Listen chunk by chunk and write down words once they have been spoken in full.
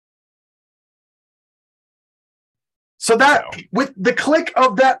So that with the click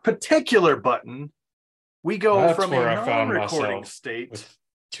of that particular button, we go That's from where a I found non-recording myself state with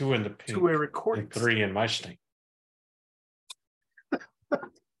 2 in the pink to a recording and 3 in my state.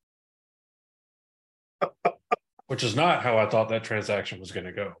 Which is not how I thought that transaction was going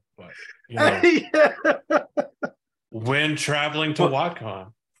to go. But, you know, when traveling to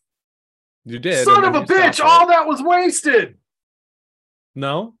WatCon. You did. Son of a bitch, all that was wasted.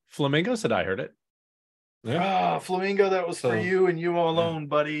 No, Flamingo said I heard it. Yeah. Flamingo, that was for you and you alone,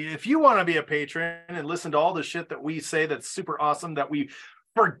 buddy. If you want to be a patron and listen to all the shit that we say that's super awesome that we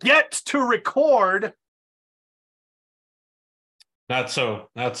forget to record. Not so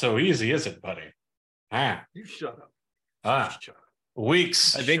easy, is it, buddy? You shut up. Shut up.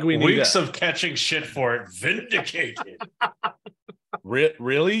 Weeks. I think we need weeks of catching shit for it. Vindicated.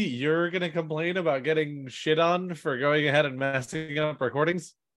 Really? You're going to complain about getting shit on for going ahead and messing up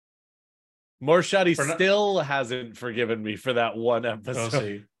recordings? Morshadi still hasn't forgiven me for that one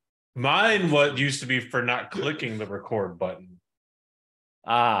episode. Mine what used to be for not clicking the record button.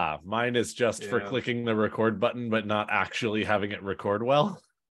 Mine is just for clicking the record button, but not actually having it record well.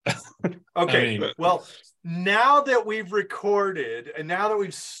 Okay, well, now that we've recorded and now that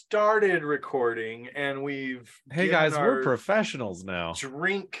we've started recording and we've guys, we're professionals now.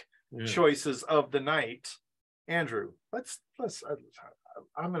 Drink choices of the night. Andrew, let's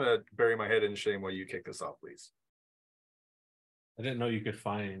I'm gonna bury my head in shame while you kick this off, please. I didn't know you could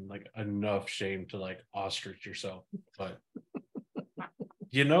find like enough shame to like ostrich yourself, but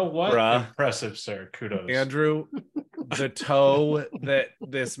you know what? Bruh. Impressive, sir. Kudos. Andrew, the toe that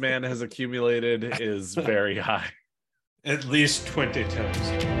this man has accumulated is very high. At least 20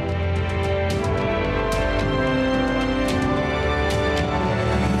 toes.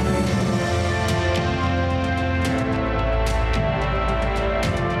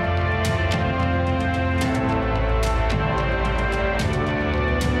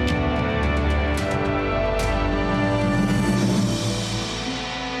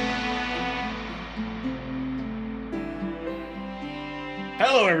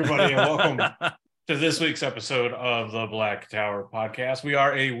 Hello, everybody, and welcome to this week's episode of the Black Tower Podcast. We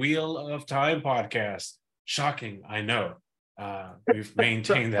are a Wheel of Time podcast. Shocking, I know. We've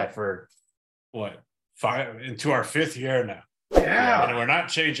maintained that for into our 5th year now. Yeah, and we're not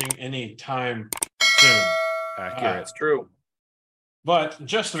changing any time soon. Accurate. It's true. But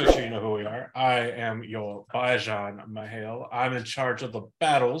just to make sure you know who we are, I am your Bajan Mahale. I'm in charge of the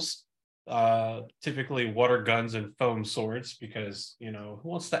battles. Typically water guns and foam swords because, you know, who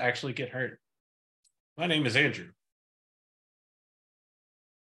wants to actually get hurt? My name is Andrew.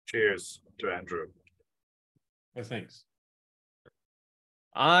 Cheers to Andrew. Thanks.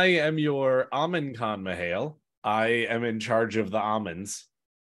 I am your Amin Khan Mahale. I am in charge of the almonds.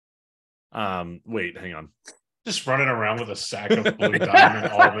 Wait, hang on. Just running around with a sack of blue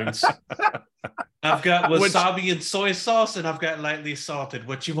diamond almonds. I've got wasabi and soy sauce, and I've got lightly salted.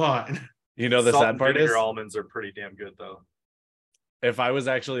 What you want? You know, the sad part is almonds are pretty damn good, though. If I was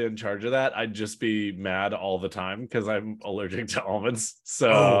actually in charge of that, I'd just be mad all the time because I'm allergic to almonds.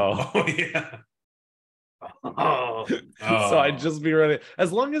 So, yeah. So I'd just be running.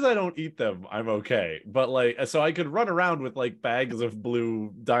 As long as I don't eat them, I'm okay. But like, so I could run around with like bags of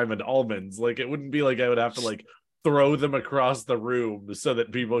blue diamond almonds. Like, it wouldn't be like I would have to like throw them across the room so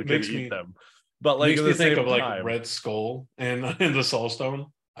that people can eat them. But like, makes me think of time, like Red Skull and in the Soul Stone.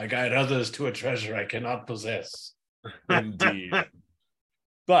 I guide others to a treasure I cannot possess. Indeed.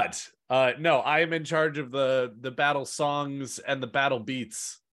 But no, I am in charge of the battle songs and the battle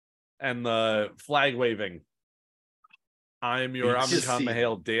beats and the flag waving. I am your Amin Khan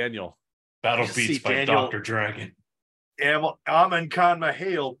Mahale Daniel. Battle beats by Daniel, Dr. Dragon. Amin Khan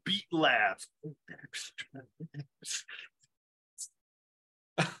Mahale beat labs.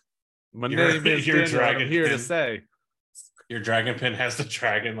 My name is Daniel, dragon I'm here pin. To say. Your dragon pin has the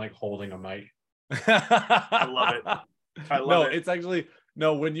dragon like holding a mic. I love it. No, it's actually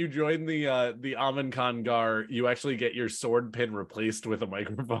when you join the Amin Khan Gar, you actually get your sword pin replaced with a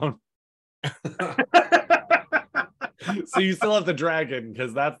microphone. So you still have the dragon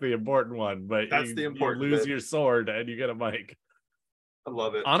because that's the important one, but you lose your sword and you get a mic. I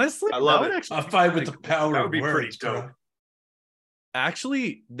love it. Honestly, I love it. Actually, a fight with the power that would be words, pretty dope. bro.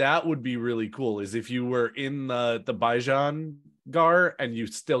 Actually, that would be really cool. Is if you were in the Bajan Gar and you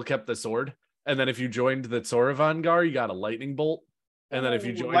still kept the sword, and then if you joined the Tsoravan Gar, you got a lightning bolt, and then if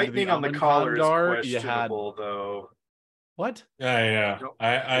you joined lightning the on the collar Gar, is you had though. What? Yeah.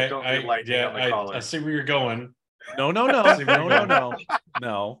 I see where you're going. No.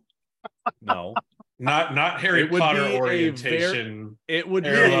 Not Harry It would Potter be a orientation. It would be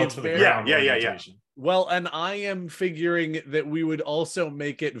parallel a to the very ground Yeah. orientation. well, and I am figuring that we would also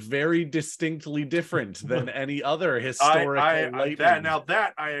make it very distinctly different than any other historical lightning.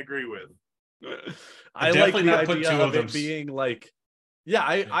 That I agree with. I like Definitely the not put idea two of of them it being like, yeah,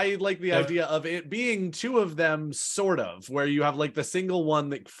 I like the idea of it being two of them, sort of, where you have like the single one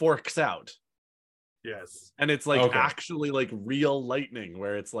that forks out. Yes. And it's like Okay. actually like real lightning,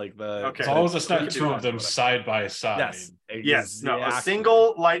 where it's like the Okay. As long as it's We not can do two that. of them side by side. Yes, Yes. No, a exactly.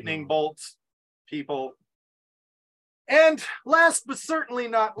 single lightning bolt, people. And last but certainly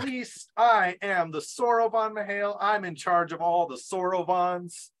not least, I am the Sauron Mahale. I'm in charge of all the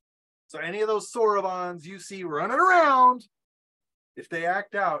Saurovons. So any of those Saurovons you see running around, if they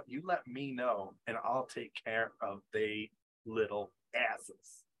act out, you let me know, and I'll take care of they little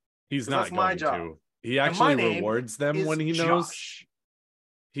asses. He's not That's going my job. to. He And actually my name rewards them is when he knows. Josh.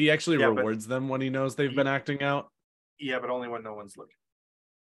 He actually Yeah, but- rewards them when he knows they've been acting out. Yeah, but only when no one's looking.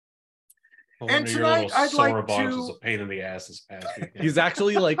 One And of your tonight, little I'd like Sauron's to- was a pain in the ass this past weekend. He's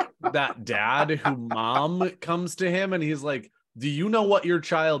actually like that dad who mom comes to him and he's like, "Do you know what your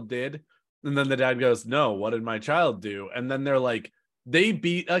child did?" And then the dad goes, "No, what did my child do?" And then they're like, "They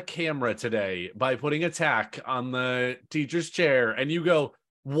beat a camera today by putting a tack on the teacher's chair." And you go,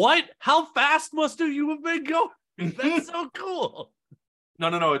 "What? How fast must you have been going?" That's so cool.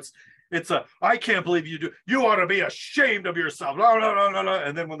 No. It's a, I can't believe you do. You ought to be ashamed of yourself. No.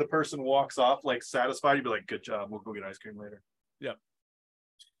 And then when the person walks off, like satisfied, you'd be like, "Good job. We'll go get ice cream later." Yep.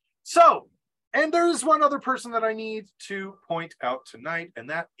 So, and there's one other person that I need to point out tonight, and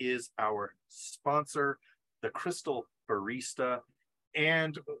that is our sponsor, the Crystal Barista.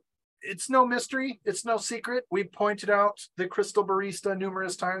 And it's no mystery. It's no secret. We've pointed out the Crystal Barista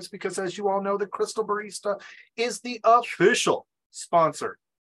numerous times because, as you all know, the Crystal Barista is the official sponsor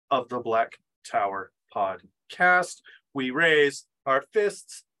of the Black Tower podcast. We raise our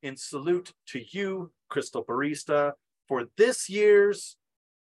fists in salute to you, Crystal Barista, for this year's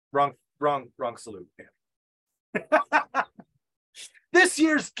wrong salute. This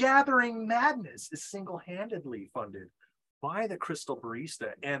year's Gathering Madness is single-handedly funded by the Crystal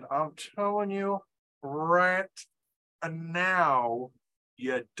Barista, and I'm telling you right now,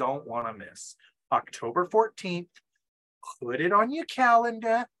 you don't want to miss October 14th. Put it on your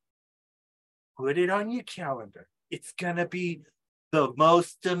calendar. Put it on your calendar. It's gonna be the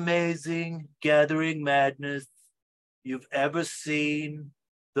most amazing Gathering Madness you've ever seen.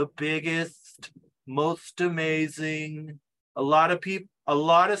 The biggest, most amazing. A lot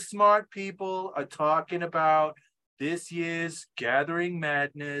of smart people are talking about this year's Gathering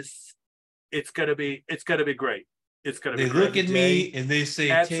Madness. It's gonna be great. It's gonna be They great. look at me and they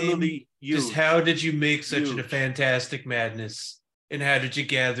say, Absolutely "Tim, just huge. how did you make such a Huge. fantastic madness? And how did you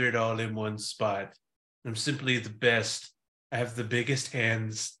gather it all in one spot?" I'm simply the best. I have the biggest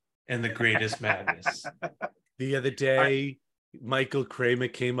hands and the greatest madness. The other day, Michael Kramer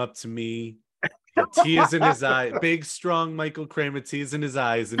came up to me, tears in his eye, big, strong Michael Kramer, tears in his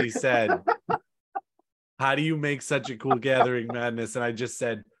eyes, and he said, "How do you make such a cool Gathering Madness?" And I just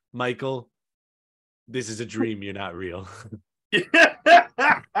said, "Michael, this is a dream. You're not real."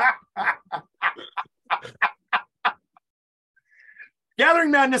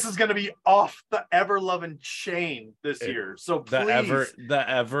 Gathering Madness is going to be off the ever-loving chain this year. So please, the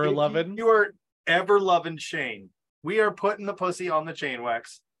ever loving. You are ever-loving chain. We are putting the pussy on the chain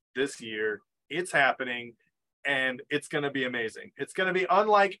wax this year. It's happening, and it's going to be amazing. It's going to be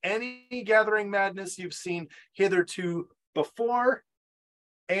unlike any Gathering Madness you've seen hitherto before,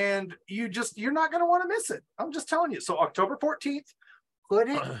 and you're not going to want to miss it. I'm just telling you. So October 14th, put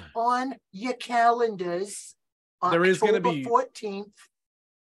it on your calendars. There is going to be 14th.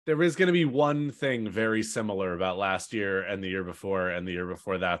 There is going to be one thing very similar about last year and the year before and the year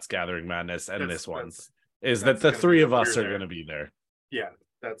before that's Gathering Madness and this one is that the three of us are going to be there. Yeah,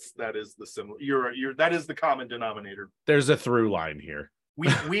 that is the similar. That is the common denominator. There's a through line here.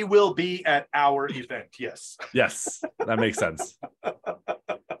 We will be at our event. Yes. Yes, that makes sense.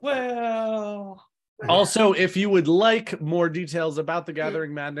 Well, also, if you would like more details about the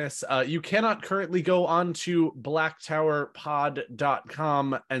Gathering Madness, you cannot currently go on to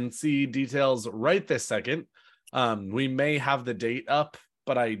blacktowerpod.com and see details right this second. We may have the date up,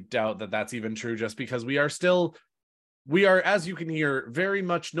 but I doubt that that's even true just because we are, as you can hear, very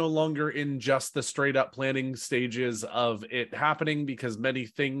much no longer in just the straight up planning stages of it happening because many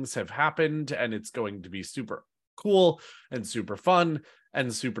things have happened and it's going to be super cool and super fun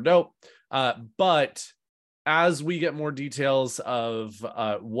and super dope. But as we get more details of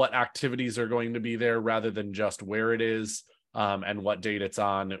what activities are going to be there rather than just where it is, and what date it's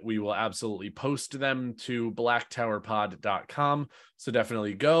on. We will absolutely post them to blacktowerpod.com. So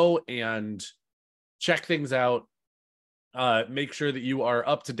definitely go and check things out. Make sure that you are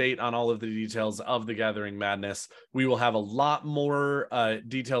up to date on all of the details of the Gathering Madness. We will have a lot more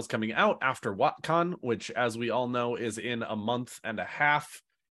details coming out after WatCon, which, as we all know, is in a month and a half.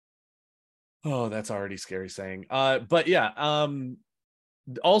 Oh, that's already scary saying. But yeah,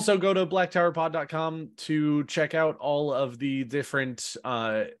 also go to blacktowerpod.com to check out all of the different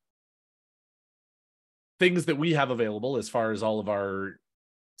things that we have available as far as all of our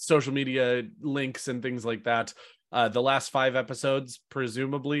social media links and things like that. The last 5 episodes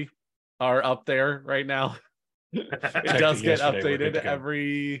presumably are up there right now. It does get updated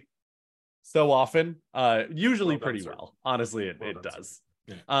every so often, usually pretty well. Honestly, it does.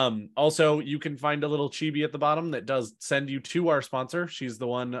 Yeah. Also, you can find a little chibi at the bottom that does send you to our sponsor. She's the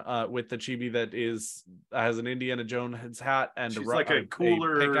one with the chibi that has an Indiana Jones hat and she's like a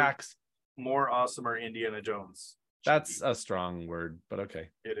cooler, pickaxe, more awesomer Indiana Jones chibi. That's a strong word, but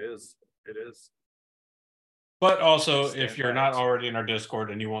okay. It is. But also, if you're not already in our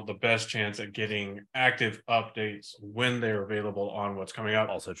Discord and you want the best chance at getting active updates when they're available on what's coming up,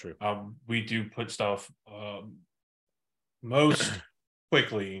 also true. We do put stuff most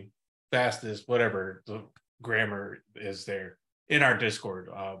quickly, fastest, whatever the grammar is there in our Discord,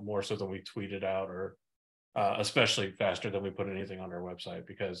 more so than we tweet it out, or especially faster than we put anything on our website,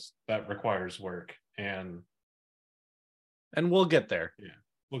 because that requires work, and we'll get there. Yeah,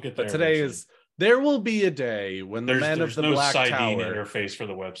 we'll get there. But today there will be a day when the men of the Black Tower. There's no sign-in interface for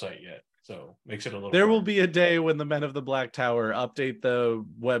the website yet, so makes it a little. There will be a day when the men of the Black Tower update the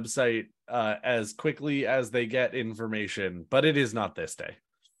website as quickly as they get information, but it is not this day.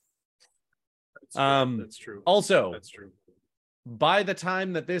 That's true. Also, that's true. By the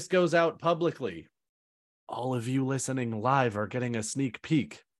time that this goes out publicly, all of you listening live are getting a sneak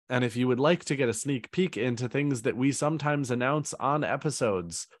peek. And if you would like to get a sneak peek into things that we sometimes announce on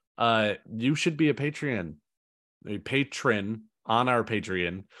episodes, you should be a patron on our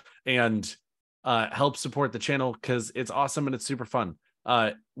Patreon, and help support the channel, because it's awesome and it's super fun.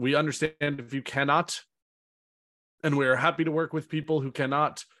 We understand if you cannot, and we're happy to work with people who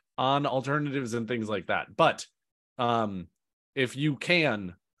cannot on alternatives and things like that. But if you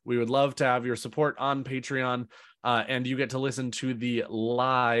can, we would love to have your support on Patreon, and you get to listen to the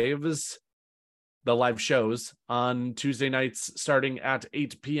live shows on Tuesday nights starting at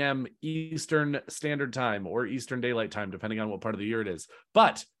 8 p.m. Eastern Standard Time, or Eastern Daylight Time, depending on what part of the year it is.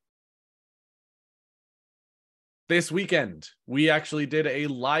 But this weekend, we actually did a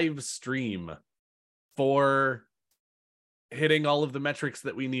live stream for hitting all of the metrics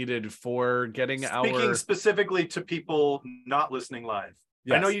that we needed for getting Speaking specifically to people not listening live.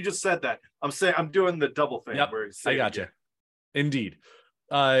 Yes. I know you just said that. I'm doing the double thing. Yep, where I got you. Indeed.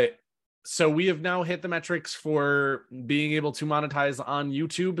 So we have now hit the metrics for being able to monetize on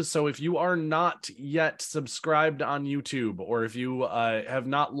YouTube. So if you are not yet subscribed on YouTube, or if you have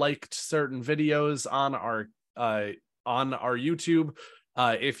not liked certain videos on our YouTube,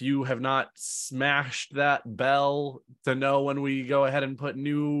 if you have not smashed that bell to know when we go ahead and put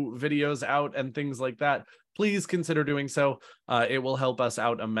new videos out and things like that, please consider doing so. It will help us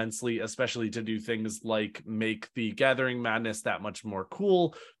out immensely, especially to do things like make the Gathering Madness that much more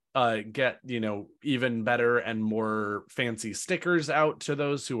cool, get even better and more fancy stickers out to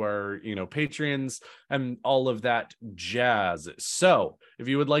those who are Patreons, and all of that jazz. So if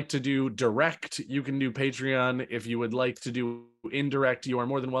you would like to do direct, you can do Patreon. If you would like to do indirect, you are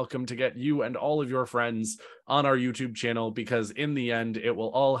more than welcome to get you and all of your friends on our YouTube channel, because in the end it will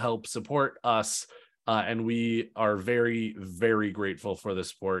all help support us, and we are very, very grateful for the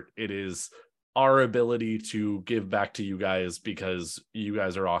support. It is our ability to give back to you guys, because you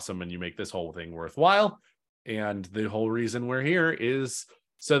guys are awesome and you make this whole thing worthwhile. And the whole reason we're here is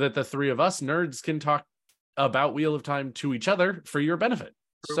so that the three of us nerds can talk about Wheel of Time to each other for your benefit.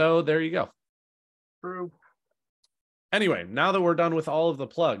 True. So there you go. True. Anyway, now that we're done with all of the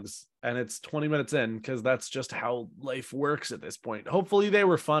plugs, and it's 20 minutes in, because that's just how life works at this point. Hopefully they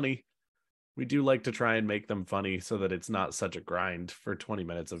were funny. We do like to try and make them funny so that it's not such a grind for 20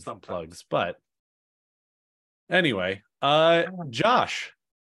 minutes of plugs. But anyway, Josh,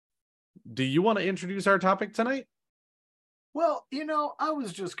 do you want to introduce our topic tonight? Well, I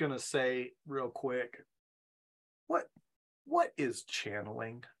was just going to say real quick, what is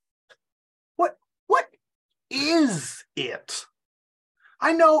channeling? What is it?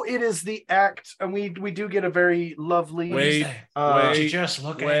 I know it is the act, and we do get a very lovely...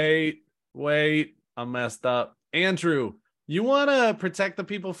 Wait, I messed up. Andrew, You want to protect the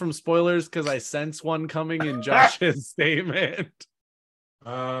people from spoilers because I sense one coming in Josh's statement.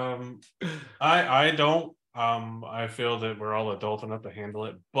 I don't. I feel that we're all adult enough to handle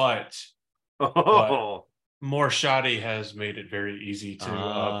it, but More Shoddy has made it very easy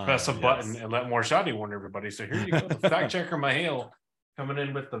to press a button and let More Shoddy warn everybody. So here you go, the fact checker Mahale coming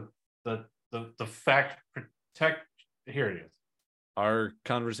in with the fact protect. Here it is. Our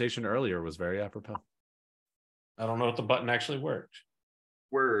conversation earlier was very apropos. I don't know if the button actually worked.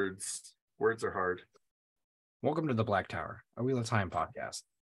 Words are hard. Welcome to the Black Tower, a Wheel of Time podcast.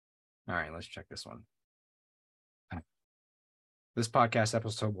 All right, let's check this one. This podcast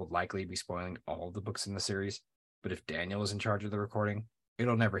episode will likely be spoiling all of the books in the series, but if Daniel is in charge of the recording,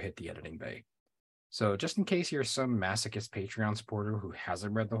 it'll never hit the editing bay. So just in case you're some masochist Patreon supporter who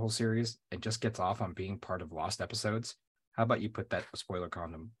hasn't read the whole series and just gets off on being part of lost episodes, how about you put that spoiler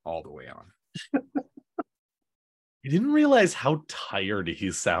condom all the way on? You didn't realize how tired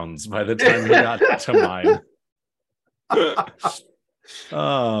he sounds by the time he got to mine.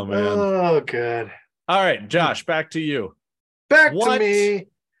 Oh, man. Oh, good. All right, Josh, back to you. Back What to me.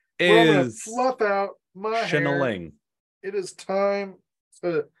 Well, I'm gonna is fluff out my hair. channeling? It is time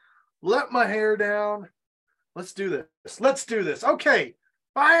to let my hair down. Let's do this. Let's do this. Okay.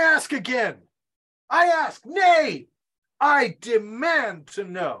 I ask again. I ask, nay, I demand to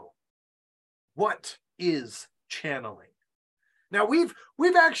know, what is channeling? Now we've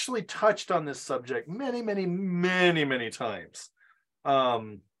actually touched on this subject many times.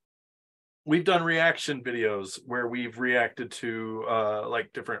 We've done reaction videos where we've reacted to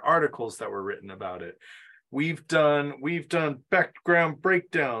like different articles that were written about it. We've done background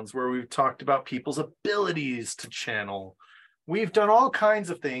breakdowns where we've talked about people's abilities to channel. We've done all kinds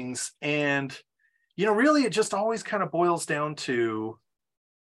of things, and really it just always kind of boils down to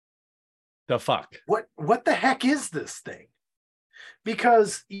The fuck? what the heck is this thing?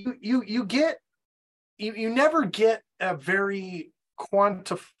 Because you never get a very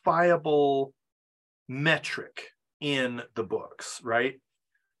quantifiable metric in the books, right?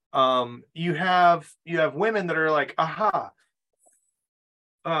 You have women that are like, aha,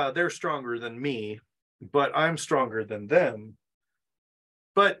 they're stronger than me, but I'm stronger than them.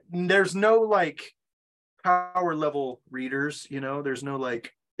 But there's no like power level readers, there's no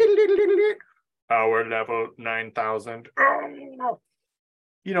like power level 9,000.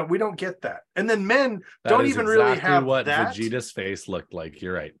 We don't get that. And then men don't even really have what that. Vegeta's face looked like.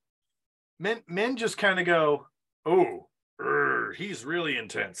 You're right. Men just kind of go, oh, he's really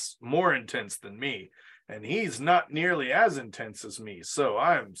intense, more intense than me. And he's not nearly as intense as me. So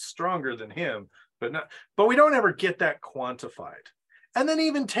I'm stronger than him, but we don't ever get that quantified. And then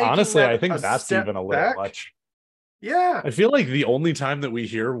even taking honestly, I think a that's step even a little back, much. Yeah. I feel like the only time that we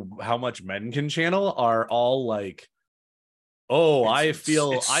hear how much men can channel are all like, oh,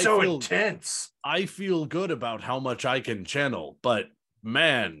 it's I so feel intense. I feel good about how much I can channel, but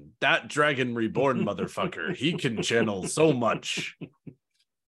man, that Dragon Reborn motherfucker, he can channel so much.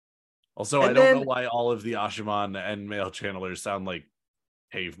 Also, I don't know why all of the Ashaman and male channelers sound like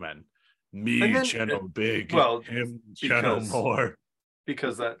cavemen. Me channel big, well, him channel more.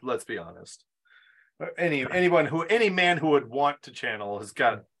 Because that, let's be honest, any man who would want to channel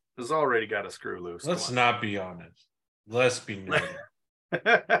has already got a screw loose. Let's not be honest. Let's be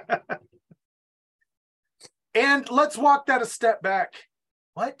nerdy. And let's walk that a step back.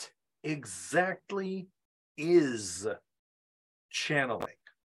 What exactly is channeling?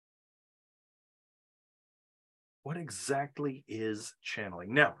 What exactly is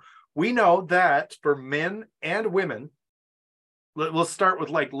channeling? Now, we know that for men and women, let's start with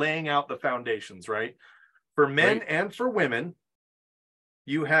like laying out the foundations, right? For men and for women,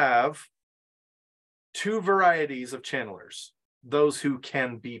 you have two varieties of channelers: those who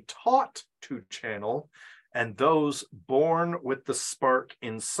can be taught to channel and those born with the spark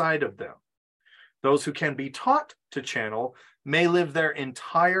inside of them. Those who can be taught to channel may live their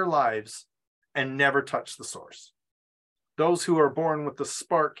entire lives and never touch the source. Those who are born with the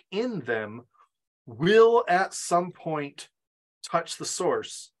spark in them will at some point touch the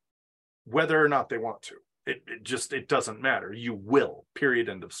source, whether or not they want to. It doesn't matter. You will, period,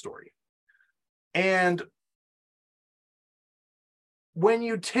 end of story. And when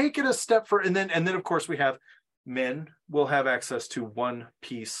you take it a step further, and then of course we have men will have access to one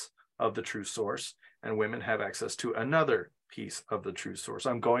piece of the true source, and women have access to another piece of the true source.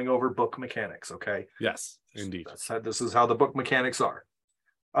 I'm going over book mechanics, okay? Yes, indeed. This is how the book mechanics are.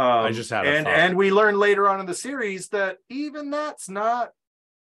 I just had a thought. And we learn later on in the series that even that's not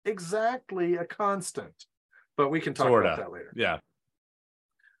exactly a constant, but we can talk about that later. Yeah.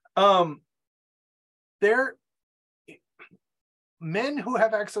 men who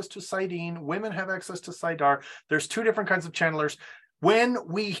have access to Sidene, women have access to Sidar. There's two different kinds of channelers. When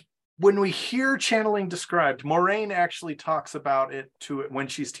we hear channeling described, Moraine actually talks about it when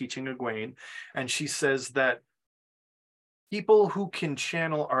she's teaching Egwene, and she says that people who can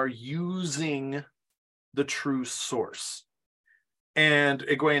channel are using the true source. And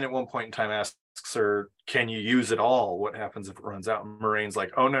Egwene at one point in time asks her, can you use it all? What happens if it runs out? And Moraine's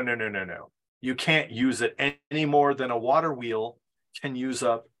like, oh, no. You can't use it any more than a water wheel can use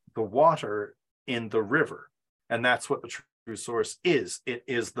up the water in the river. And that's what the true source is. It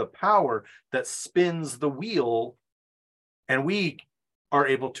is the power that spins the wheel, and we are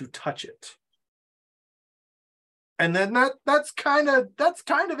able to touch it. And then that's kind of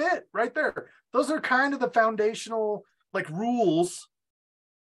it right there. Those are kind of the foundational like rules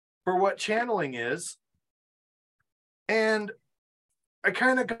for what channeling is. And I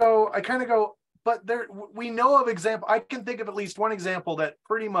kind of go, but there, we know of example. I can think of at least one example that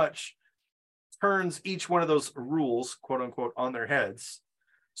pretty much turns each one of those rules, quote unquote, on their heads.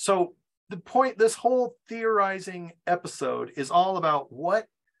 So the point, this whole theorizing episode is all about what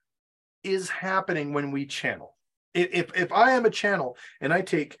is happening when we channel. If I am a channel and I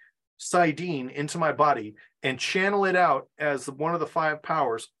take Sidene into my body and channel it out as one of the 5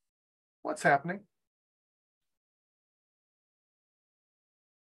 powers, what's happening?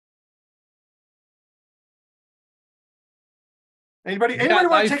 Anybody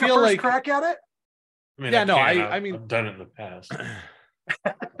want to take a first crack at it? I mean, I mean, I've done it in the past.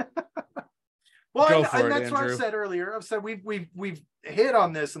 Well, and that's what I said earlier. I've said we've hit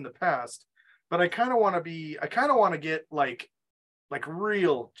on this in the past, but I kind of want to get like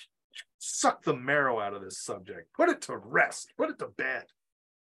real, suck the marrow out of this subject, put it to rest, put it to bed.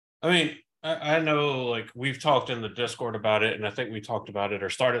 I mean, I know like we've talked in the Discord about it, and I think we talked about it or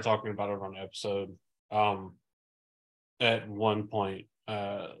started talking about it on an episode at one point.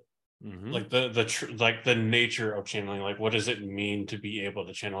 Like the nature of channeling, like what does it mean to be able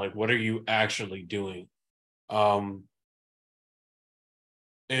to channel? Like what are you actually doing? And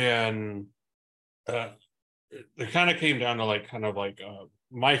it kind of came down to like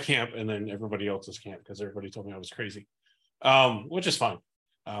my camp and then everybody else's camp, because everybody told me I was crazy, which is fine,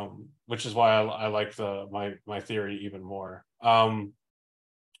 which is why I like my theory even more.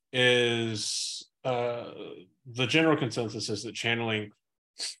 Is the general consensus is that channeling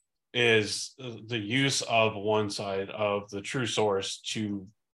is the use of one side of the true source to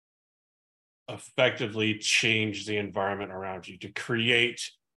effectively change the environment around you, to create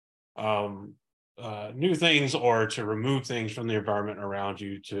new things or to remove things from the environment around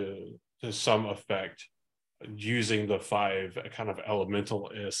you to some effect, using the 5 kind of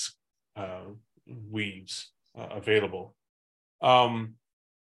elemental-esque weaves available.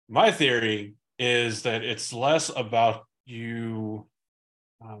 My theory is that it's less about you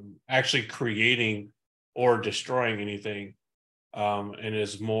actually creating or destroying anything, and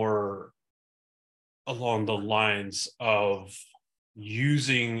is more along the lines of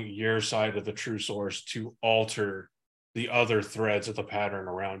using your side of the true source to alter the other threads of the pattern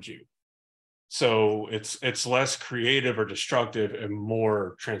around you. So it's less creative or destructive and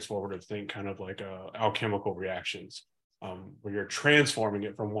more transformative. Think kind of like alchemical reactions, where you're transforming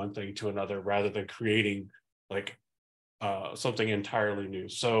it from one thing to another rather than creating like something entirely new.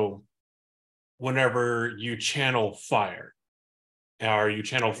 So whenever you channel fire, or you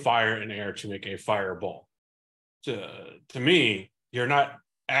channel fire and air to make a fireball, to me, you're not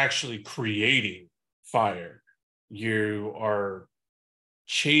actually creating fire. You are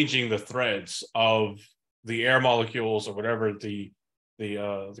changing the threads of the air molecules or whatever the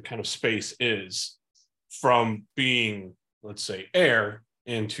kind of space is, from being, let's say, air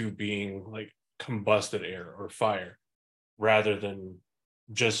into being like combusted air or fire, rather than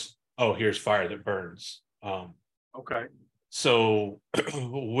just, oh, here's fire that burns. Okay. So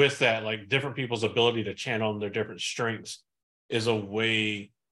with that, like different people's ability to channel their different strengths is a way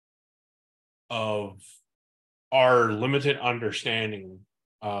of our limited understanding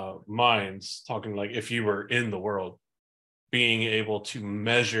minds, talking like if you were in the world, being able to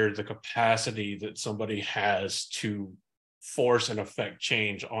measure the capacity that somebody has to force and affect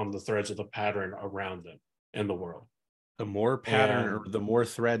change on the threads of the pattern around them in the world. The more pattern or the more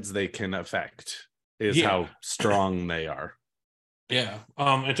threads they can affect is how strong they are. Yeah.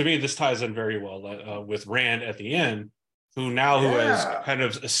 And to me, this ties in very well with Rand at the end, who has kind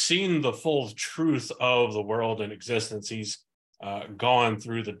of seen the full truth of the world and existence. He's gone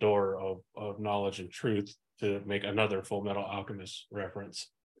through the door of knowledge and truth, to make another Full Metal Alchemist reference.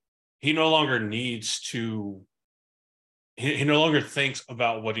 He no longer needs to, he no longer thinks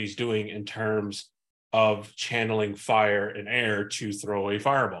about what he's doing in terms of channeling fire and air to throw a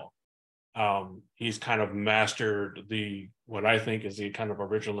fireball. He's kind of mastered what I think is the kind of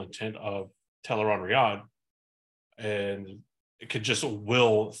original intent of Tel'aran'rhiod, and it could just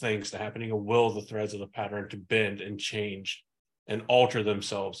will things to happen. He can will the threads of the pattern to bend and change and alter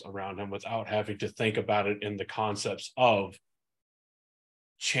themselves around him without having to think about it in the concepts of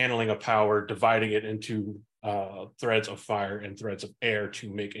channeling a power, dividing it into threads of fire and threads of air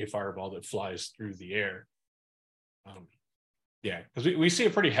to make a fireball that flies through the air. Yeah, because we see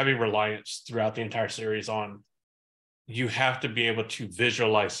a pretty heavy reliance throughout the entire series on you have to be able to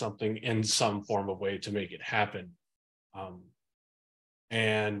visualize something in some form of way to make it happen.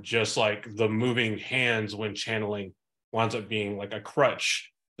 And just like the moving hands when channeling winds up being like a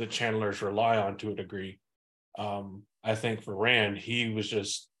crutch that channelers rely on to a degree. I think for Rand, he was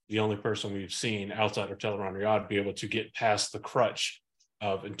just the only person we've seen outside of Tel'aran'rhiod be able to get past the crutch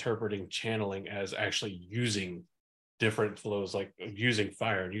of interpreting channeling as actually using different flows, like using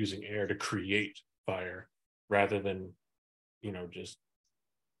fire and using air to create fire rather than, just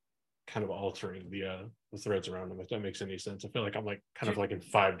kind of altering the threads around them, if that makes any sense. I feel like I'm like kind of like in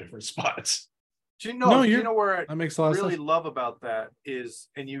 5 different spots. Do you know where that makes a lot of really sense. love about that is,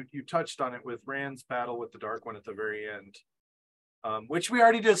 and you touched on it with Rand's battle with the Dark One at the very end, which we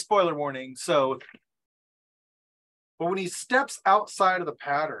already did, spoiler warning. So, but when he steps outside of the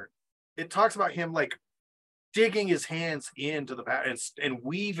pattern, it talks about him like digging his hands into the pattern and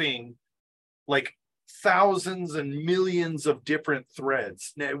weaving like thousands and millions of different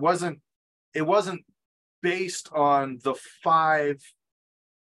threads. Now, it wasn't based on the 5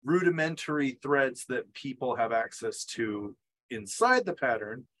 rudimentary threads that people have access to inside the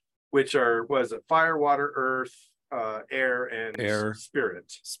pattern, which are, was it fire, water, earth, air, and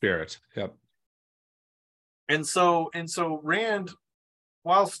spirit. Yep. And so Rand,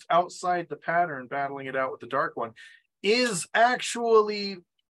 whilst outside the pattern battling it out with the Dark One, is actually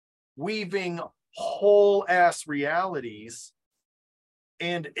weaving whole ass realities.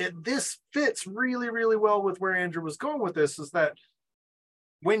 And this fits really, really well with where Andrew was going with this, is that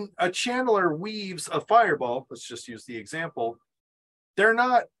when a channeler weaves a fireball, let's just use the example, they're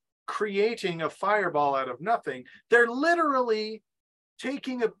not creating a fireball out of nothing. They're literally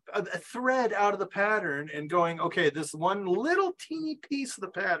taking a thread out of the pattern and going, okay, this one little teeny piece of the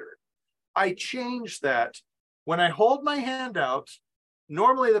pattern, I change that. When I hold my hand out,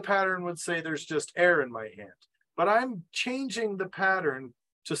 normally the pattern would say there's just air in my hand, but I'm changing the pattern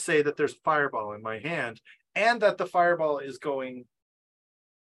to say that there's fireball in my hand and that the fireball is going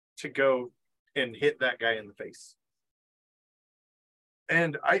to go and hit that guy in the face.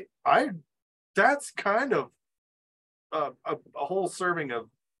 And I that's kind of a whole serving of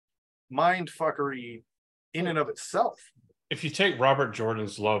mind fuckery in and of itself. If you take Robert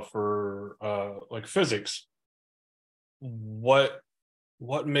Jordan's love for like physics, what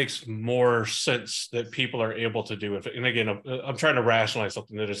makes more sense that people are able to do it? And again, I'm trying to rationalize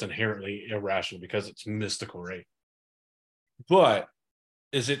something that is inherently irrational because it's mystical, right? But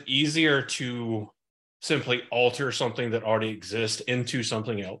is it easier to simply alter something that already exists into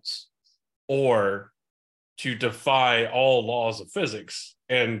something else, or to defy all laws of physics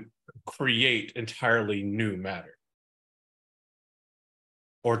and create entirely new matter,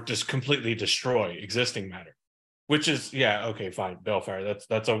 or just completely destroy existing matter? Which is, yeah, okay, fine, Balefire.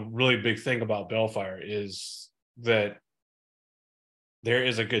 That's a really big thing about Balefire, is that there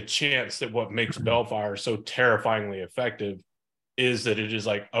is a good chance that what makes Balefire so terrifyingly effective is that it is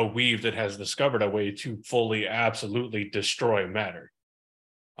like a weave that has discovered a way to fully, absolutely destroy matter.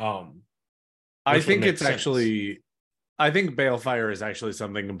 I think it's actually, I think Balefire is actually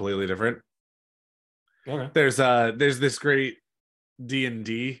something completely different. Okay. There's this great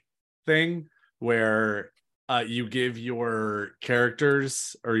D&D thing where you give your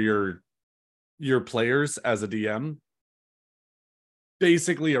characters or your players as a DM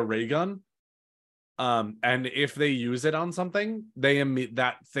basically a ray gun. And if they use it on something,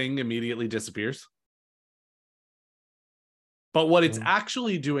 that thing immediately disappears. But what it's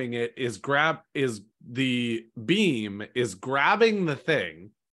actually doing is the beam is grabbing the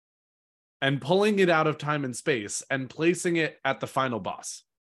thing and pulling it out of time and space and placing it at the final boss.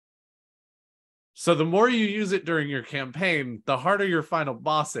 So the more you use it during your campaign, the harder your final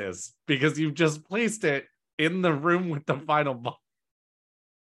boss is, because you've just placed it in the room with the final boss.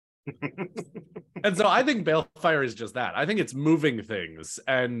 And so I think Balefire is just that. I think it's moving things,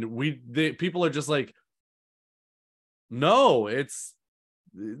 and people are just like, no, it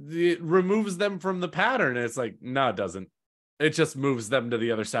removes them from the pattern. And it's like, no, it doesn't. It just moves them to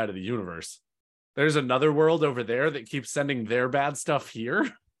the other side of the universe. There's another world over there that keeps sending their bad stuff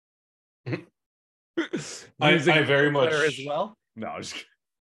here. Using I very much Balefire as well. No, I'm just kidding.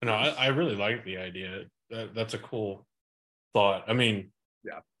 No, I really like the idea. That's a cool thought. I mean,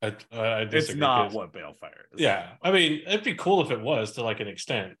 Yeah. I disagree. It's not what Balefire is. Yeah, I mean, it'd be cool if it was to like an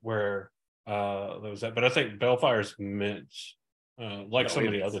extent where there was that, but I think Bellfire's meant, like No, some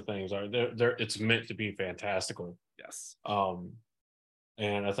of it the is. other things are, they're it's meant to be fantastical. Yes.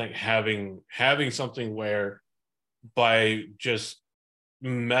 And I think having something where by just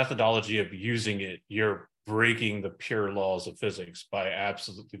methodology of using it, you're breaking the pure laws of physics by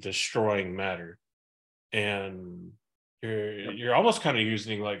absolutely destroying matter, and you're almost kind of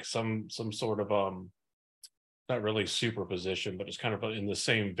using like some sort of not really superposition, but it's kind of in the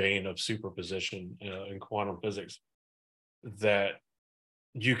same vein of superposition in quantum physics, that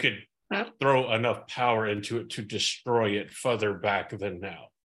you could throw enough power into it to destroy it further back than now,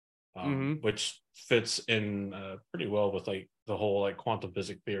 which fits in pretty well with like the whole like quantum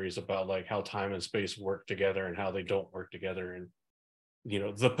physics theories about like how time and space work together and how they don't work together, and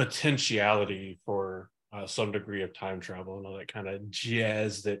the potentiality for some degree of time travel and all that kind of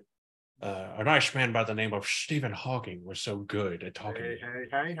jazz that an Irishman by the name of Stephen Hawking was so good at talking.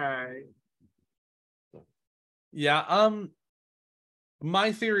 Hey. Yeah.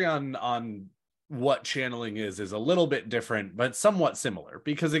 My theory on what channeling is a little bit different, but somewhat similar,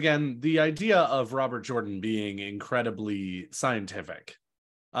 because again, the idea of Robert Jordan being incredibly scientific,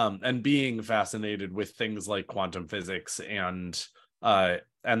 and being fascinated with things like quantum physics and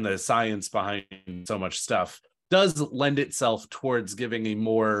the science behind so much stuff does lend itself towards giving a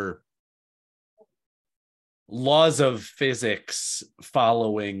more laws of physics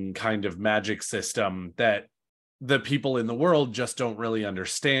following kind of magic system that the people in the world just don't really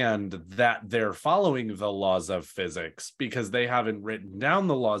understand, that they're following the laws of physics because they haven't written down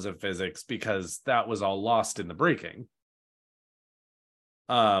the laws of physics, because that was all lost in the breaking.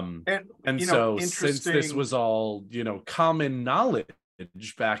 And so since this was all, common knowledge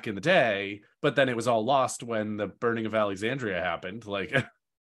back in the day, but then it was all lost when the burning of Alexandria happened, like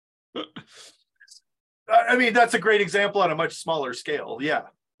I mean, that's a great example on a much smaller scale. Yeah.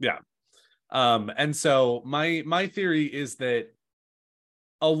 And so my theory is that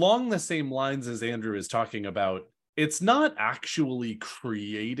along the same lines as Andrew is talking about, it's not actually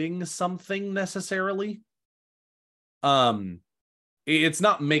creating something necessarily. It's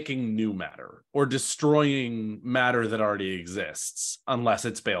not making new matter or destroying matter that already exists, unless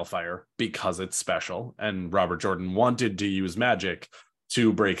it's Balefire, because it's special. And Robert Jordan wanted to use magic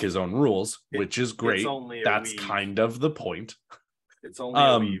to break his own rules, which is great. That's kind of the point. It's only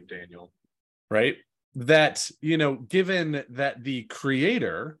a weave, Daniel. Right? That, given that the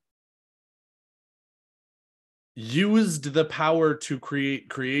creator used the power to create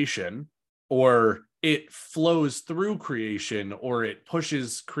creation, or it flows through creation, or it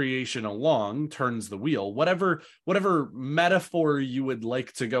pushes creation along, turns the wheel, whatever metaphor you would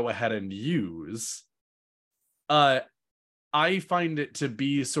like to go ahead and use, I find it to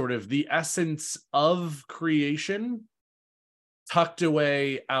be sort of the essence of creation tucked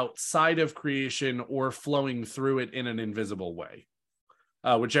away outside of creation, or flowing through it in an invisible way.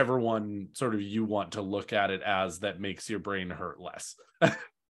 Whichever one sort of you want to look at it as, that makes your brain hurt less.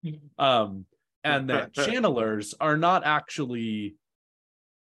 And that channelers are not actually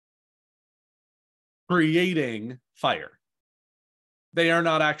creating fire. They are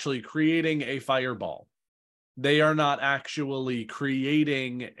not actually creating a fireball. They are not actually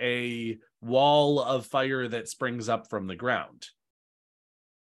creating a wall of fire that springs up from the ground.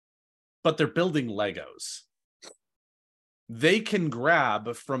 But they're building Legos. They can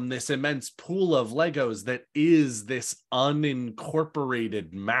grab from this immense pool of Legos that is this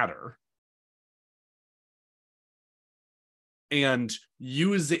unincorporated matter and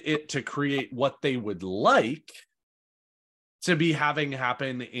use it to create what they would like to be having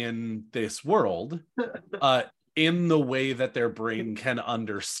happen in this world, in the way that their brain can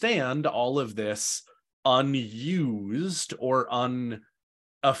understand all of this unused or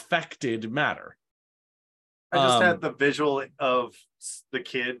unaffected matter. I just had the visual of the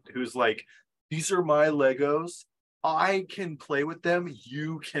kid who's like, these are my Legos. I can play with them.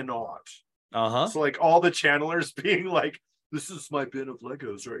 You cannot. So like all the channelers being like, this is my bin of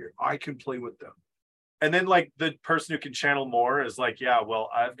Legos right here. I can play with them. And then like the person who can channel more is like, yeah, well,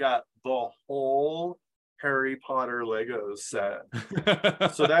 I've got the whole Harry Potter Legos set.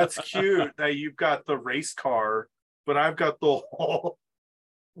 So that's cute that you've got the race car, but I've got the whole.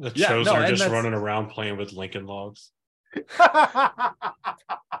 The Chosen are just running around playing with Lincoln Logs.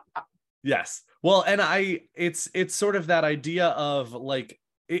 Yes. Well, and it's sort of that idea of like,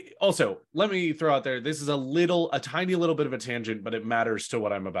 also, let me throw out there, this is a tiny little bit of a tangent, but it matters to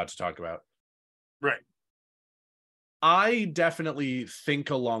what I'm about to talk about. Right. I definitely think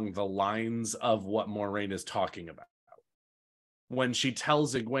along the lines of what Moraine is talking about when she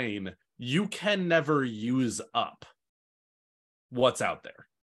tells Egwene, you can never use up what's out there.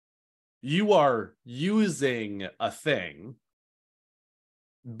 You are using a thing,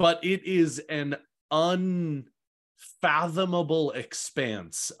 but it is an unfathomable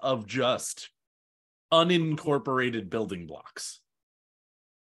expanse of just unincorporated building blocks.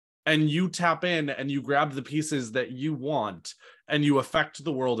 And you tap in and you grab the pieces that you want and you affect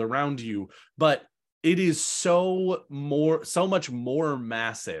the world around you, but it is so much more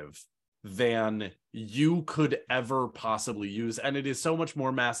massive than you could ever possibly use, and it is so much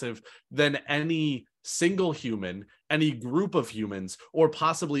more massive than any single human, any group of humans, or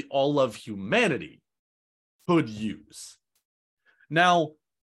possibly all of humanity could use. Now,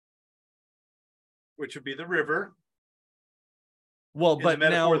 which would be the river. Well, in but the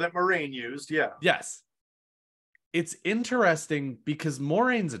metaphor now that Moraine used, yeah. Yes. It's interesting because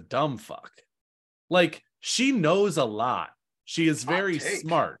Moraine's a dumb fuck. Like, she knows a lot. She is very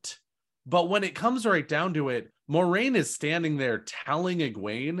smart. But when it comes right down to it, Moraine is standing there telling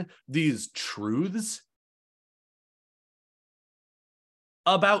Egwene these truths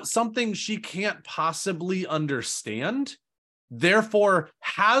about something she can't possibly understand, therefore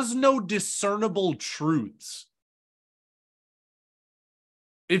has no discernible truths.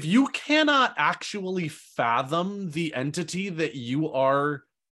 If you cannot actually fathom the entity that you are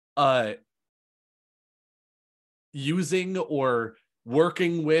using or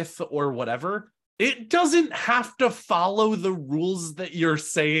working with or whatever, it doesn't have to follow the rules that you're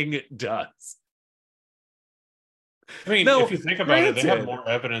saying it does. I mean, No, if you think about it, they have granted. more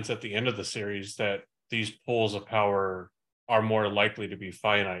evidence at the end of the series that these pools of power are more likely to be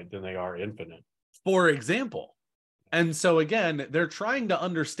finite than they are infinite. For example. And so again, they're trying to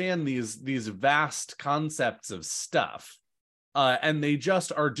understand these vast concepts of stuff, and they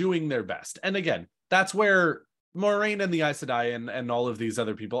just are doing their best. And again, that's where Moraine and the Aes Sedai and all of these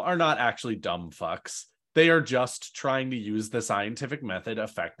other people are not actually dumb fucks. They are just trying to use the scientific method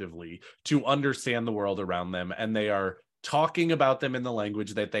effectively to understand the world around them, and they are talking about them in the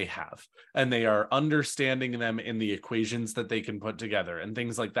language that they have, and they are understanding them in the equations that they can put together and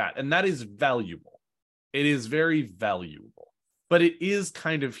things like that. And that is valuable. It is very valuable, but it is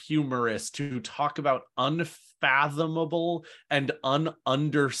kind of humorous to talk about unfathomable and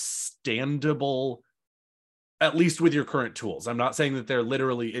ununderstandable, at least with your current tools. I'm not saying that they're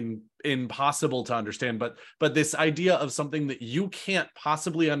literally impossible to understand, but this idea of something that you can't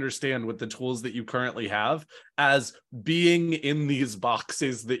possibly understand with the tools that you currently have as being in these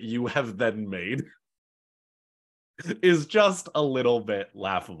boxes that you have then made is just a little bit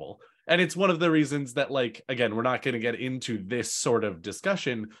laughable. And it's one of the reasons that, like, again, we're not going to get into this sort of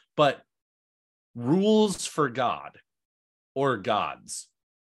discussion, but rules for God or gods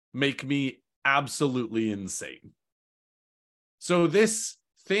make me absolutely insane. So this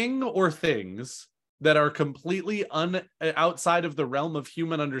thing or things that are completely outside of the realm of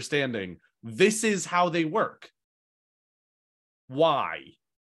human understanding, this is how they work. Why?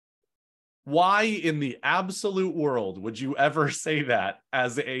 Why in the absolute world would you ever say that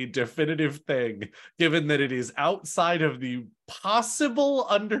as a definitive thing, given that it is outside of the possible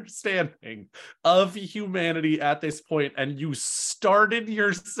understanding of humanity at this point, and you started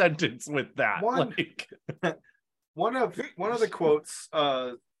your sentence with that? One of the quotes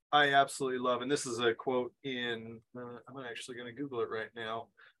I absolutely love, and this is a quote in, I'm actually going to Google it right now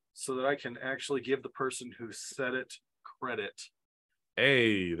so that I can actually give the person who said it credit.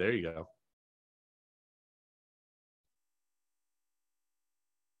 Hey, there you go.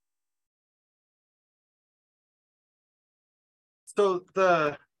 While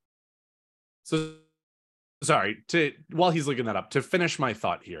he's looking that up, to finish my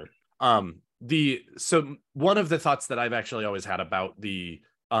thought here, so one of the thoughts that I've actually always had about the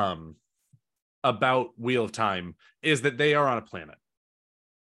about Wheel of Time is that they are on a planet,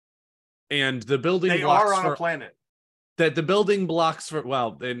 and the building blocks are on a planet. That the building blocks for,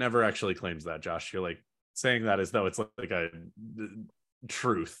 well, it never actually claims that, Josh. You're like saying that as though it's like a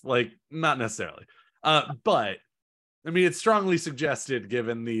truth, like not necessarily, but I mean, it's strongly suggested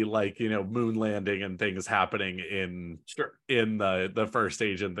given the, like, you know, moon landing and things happening in the first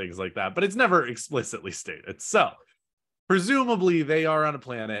stage and things like that, but it's never explicitly stated. So presumably they are on a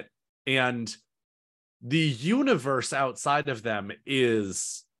planet, and the universe outside of them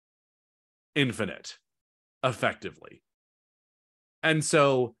is infinite, effectively. And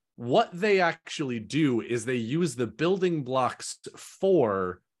so what they actually do is they use the building blocks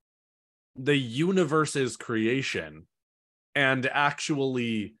for the universe's creation and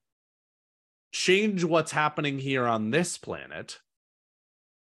actually change what's happening here on this planet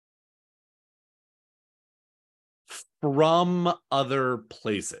from other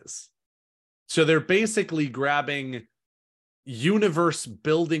places. So they're basically grabbing universe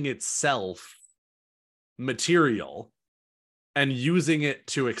building itself material and using it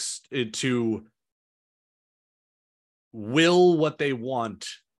to will what they want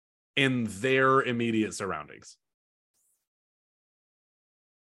in their immediate surroundings.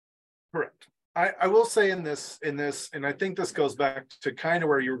 Correct. I will say in this, and I think this goes back to kind of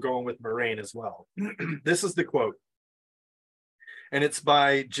where you were going with Moraine as well. This is the quote, and it's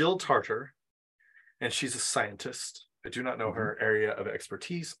by Jill Tarter, and she's a scientist. I do not know her area of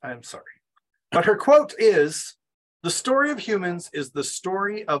expertise. I'm sorry. But her quote is, "The story of humans is the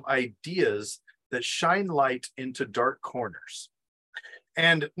story of ideas that shine light into dark corners."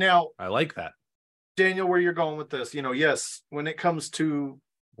 And now, I like that. Daniel, where you're going with this, yes, when it comes to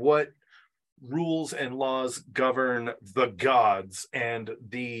what rules and laws govern the gods and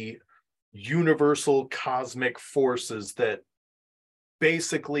the universal cosmic forces that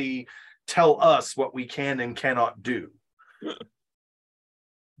basically tell us what we can and cannot do.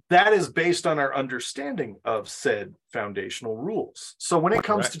 That is based on our understanding of said foundational rules. So when it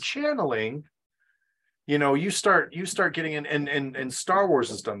comes to channeling, you start getting in, and Star Wars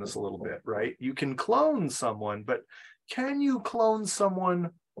has done this a little bit, right? You can clone someone, but can you clone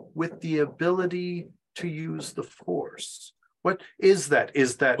someone with the ability to use the Force? What is that?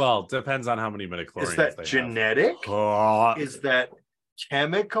 Is that, well, depends on how many midichlorians is that they genetic? have. Is that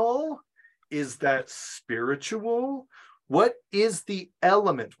chemical? Is that spiritual? What is the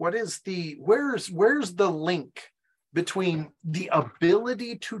element? What is the, where's the link between the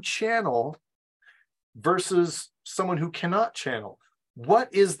ability to channel versus someone who cannot channel?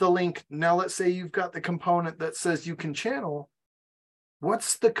 What is the link? Now, let's say you've got the component that says you can channel.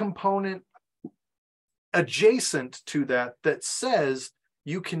 What's the component adjacent to that says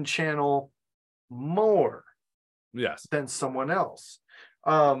you can channel more than someone else?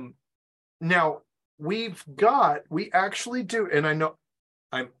 Now, we actually do, and I know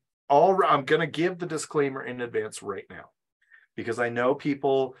I'm going to give the disclaimer in advance right now, because I know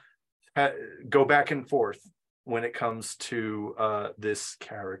people go back and forth when it comes to this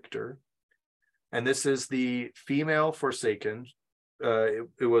character. And this is the female Forsaken. It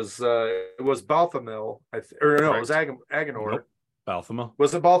was Balthamel, it was Agenor. Nope. Balthamel.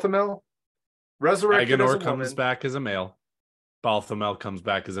 Was it Balthamel? Resurrected Agenor as a comes woman. back as a male. Balthamel comes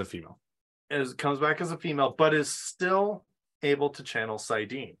back as a female. Comes back as a female, but is still able to channel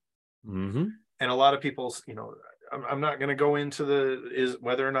Sidene. Mm-hmm. And a lot of people's, I'm not going to go into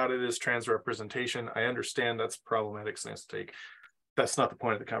whether or not it is trans representation. I understand that's problematic stance to take. That's not the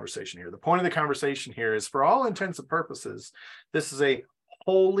point of the conversation here. The point of the conversation here is, for all intents and purposes, this is a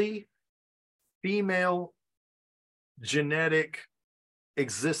wholly female genetic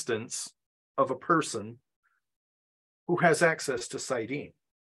existence of a person who has access to Sidene.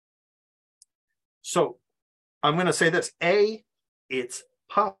 So I'm going to say this: A, it's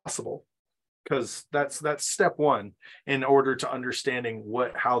possible, because that's step one in order to understanding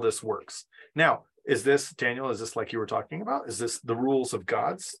how this works. Now, is this, Daniel, is this like you were talking about? Is this the rules of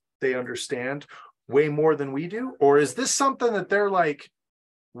gods? They understand way more than we do? Or is this something that they're like,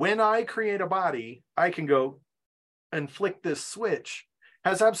 when I create a body, I can go and flick this switch?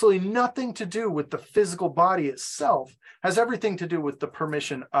 Has absolutely nothing to do with the physical body itself, has everything to do with the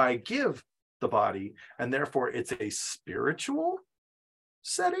permission I give the body, and therefore it's a spiritual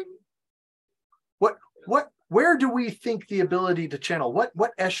setting? Where do we think the ability to channel,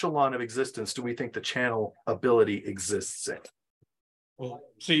 what echelon of existence do we think the channel ability exists in? Well,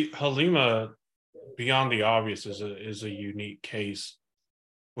 see, Halima, beyond the obvious, is a unique case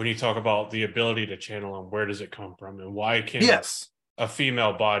when you talk about the ability to channel, and where does it come from, and why can't a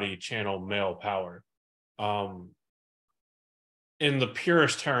female body channel male power? In the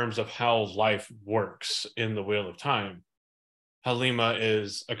purest terms of how life works in the Wheel of Time, Halima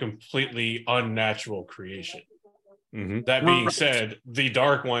is a completely unnatural creation. Mm-hmm. That being said, the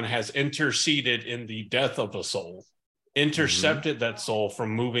Dark One has interceded in the death of a soul, intercepted that soul from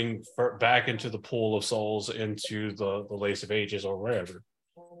moving back into the pool of souls, into the Lace of Ages or wherever,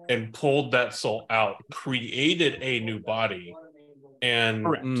 and pulled that soul out, created a new body, and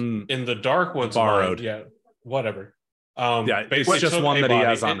in the Dark One's borrowed. mind, whatever. Basically it's just one that he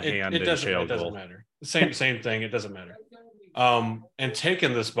has on hand. It doesn't matter. Same thing. It doesn't matter. And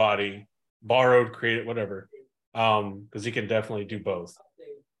taken this body, borrowed, created, whatever, because he can definitely do both,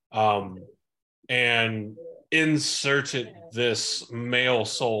 and inserted this male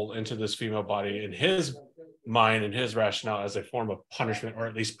soul into this female body, and his mind and his rationale as a form of punishment, or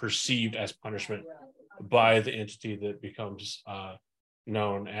at least perceived as punishment by the entity that becomes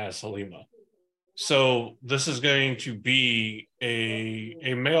known as Halima. So this is going to be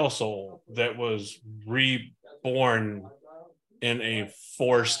a male soul that was reborn in a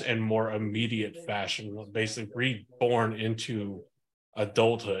forced and more immediate fashion, basically reborn into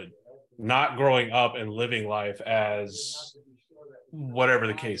adulthood, not growing up and living life as whatever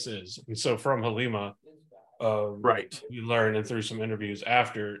the case is. And so from Halima, Right. you learn, and through some interviews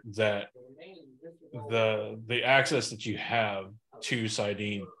after that, the access that you have to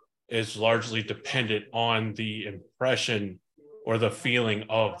Sidene is largely dependent on the impression or the feeling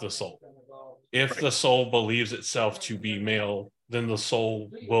of the soul. If the soul believes itself to be male, then the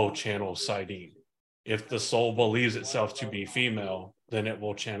soul will channel Sidene. If the soul believes itself to be female, then it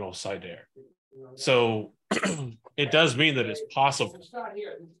will channel Sidair. So it does mean that it's possible,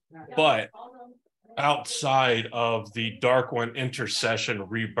 but outside of the Dark One intercession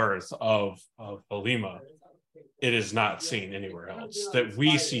rebirth of Halima, it is not seen anywhere else that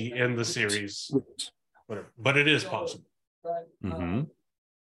we see in the series. Whatever. But it is possible. Mm-hmm.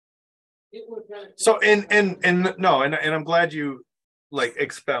 So and no, and I'm glad you like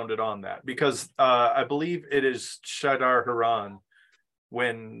expounded on that, because I believe it is Shadar Haran,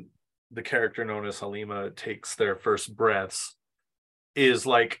 when the character known as Halima takes their first breaths, is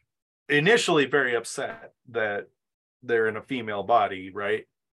like initially very upset that they're in a female body, right?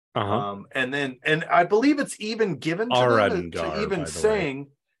 And I believe it's even given to them to even saying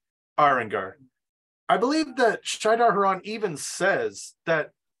Arangar. I believe that Shadar Haran even says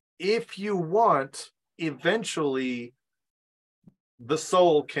that if you want, eventually the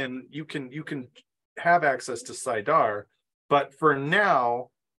soul you can have access to Sidar, but for now,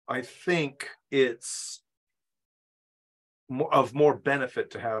 I think it's of more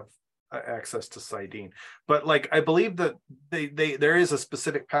benefit to have access to Sidene. But like, I believe that there is a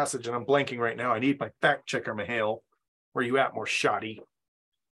specific passage, and I'm blanking right now. I need my fact checker, Mihail. Where you at, more shoddy?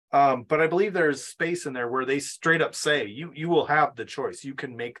 But I believe there's space in there where they straight up say you will have the choice. You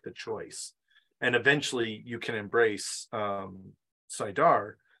can make the choice, and eventually you can embrace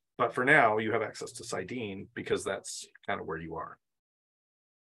Sidar. But for now, you have access to Sidene because that's kind of where you are.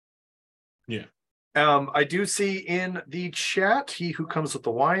 Yeah. I do see in the chat, he who comes with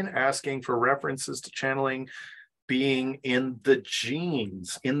the wine asking for references to channeling being in the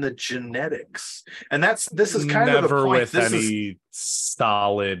genes, in the genetics. And this is kind of the point. With any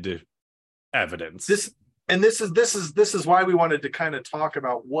solid evidence. This is why we wanted to kind of talk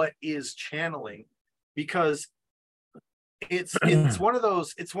about what is channeling, because it's one of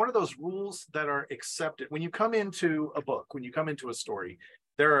those rules that are accepted when you come into a book, when you come into a story.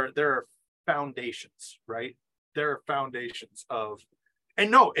 There are foundations, right? There are foundations of,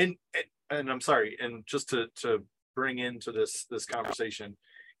 and I'm sorry, and just to bring into this conversation,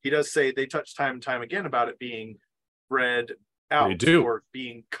 he does say they touch time and time again about it being bred out or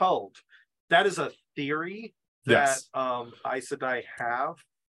being culled. That is a theory that Aes Sedai have,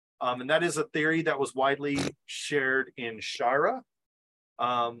 and that is a theory that was widely shared in Shara.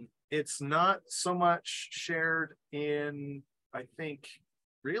 It's not so much shared in, I think,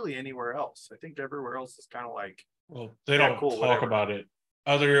 really anywhere else. I think everywhere else is kind of like, well, they don't talk about it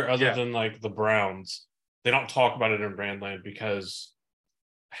other than like the Browns. They don't talk about it in Randland because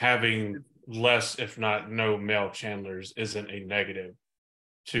having less, if not no, male channelers isn't a negative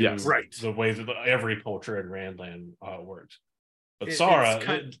to the way that every culture in Randland works. But Sara,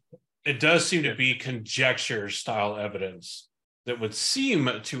 it does seem to be conjecture style evidence that would seem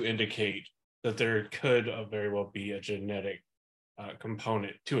to indicate that there could very well be a genetic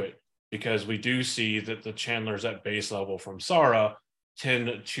component to it, because we do see that the channelers at base level from Sara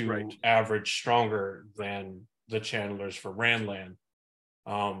tend to average stronger than the channelers for Randland.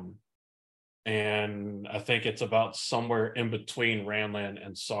 And I think it's about somewhere in between Randland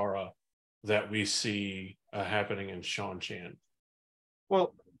and Sara that we see happening in Shan-Chan.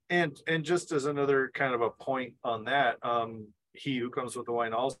 Well, and just as another kind of a point on that, he who comes with the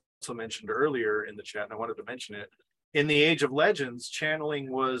wine also mentioned earlier in the chat, and I wanted to mention it. In the Age of Legends, channeling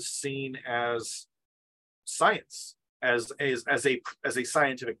was seen as science, as a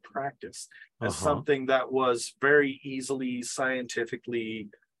scientific practice, as something that was very easily scientifically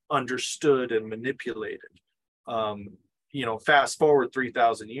understood and manipulated. Fast forward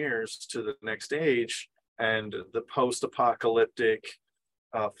 3,000 years to the next age and the post-apocalyptic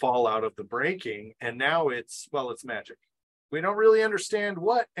fallout of the breaking, and now it's magic. We don't really understand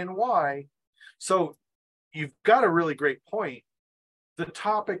what and why. So you've got a really great point. The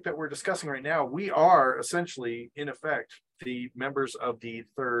topic that we're discussing right now, we are essentially, in effect, the members of the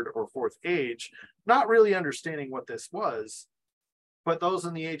third or fourth age, not really understanding what this was, but those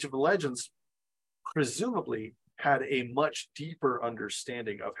in the Age of the Legends presumably had a much deeper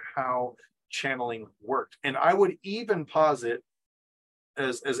understanding of how channeling worked. And I would even posit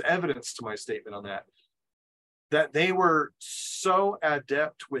as evidence to my statement on that they were so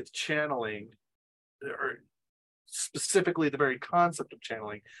adept with channeling, or specifically the very concept of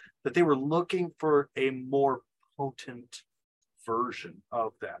channeling, that they were looking for a more potent version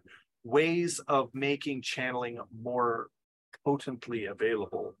of that, ways of making channeling more potently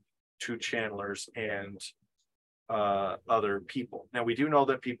available to channelers and other people. Now, we do know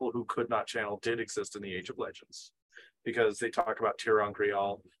that people who could not channel did exist in the Age of Legends, because they talk about Tyron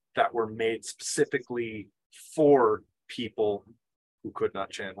Grial that were made specifically for people who could not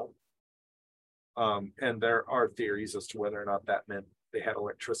channel. And there are theories as to whether or not that meant they had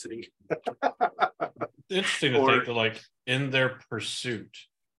electricity. Interesting to think that, like, in their pursuit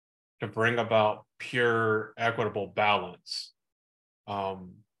to bring about pure equitable balance,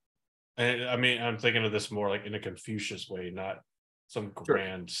 and I mean, I'm thinking of this more like in a Confucius way, not some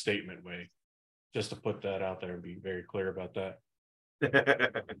grand statement way, just to put that out there and be very clear about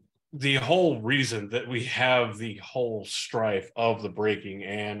that. The whole reason that we have the whole strife of the breaking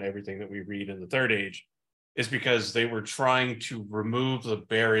and everything that we read in the Third Age is because they were trying to remove the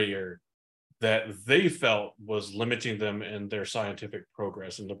barrier that they felt was limiting them in their scientific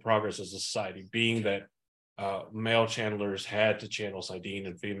progress and the progress of society, being that male channelers had to channel Sidene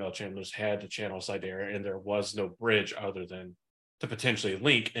and female channelers had to channel Sidera, and there was no bridge other than to potentially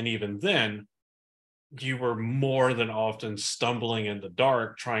link. And even then, you were more than often stumbling in the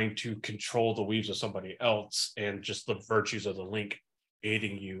dark, trying to control the weaves of somebody else, and just the virtues of the link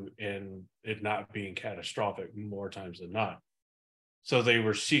aiding you in it not being catastrophic more times than not. So they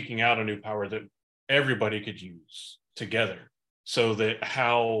were seeking out a new power that everybody could use together, so that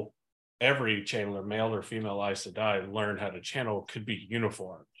how every channeler, male or female Aes Sedai, learn how to channel could be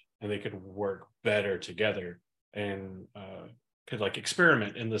uniformed, and they could work better together and could like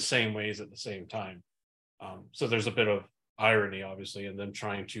experiment in the same ways at the same time. So there's a bit of irony, obviously, in them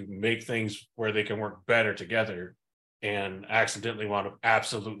trying to make things where they can work better together and accidentally wound up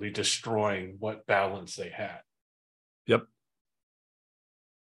absolutely destroying what balance they had. Yep.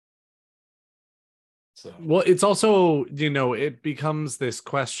 So, well, it's also, it becomes this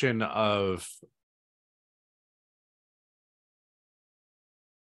question of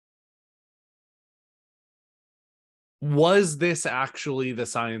was this actually the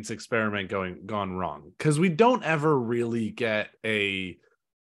science experiment gone wrong? Because we don't ever really get a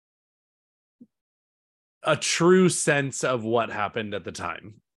true sense of what happened at the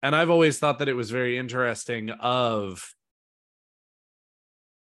time. And I've always thought that it was very interesting of,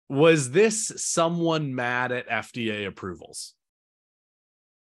 was this someone mad at FDA approvals?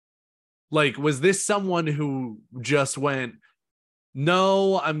 Like, was this someone who just went,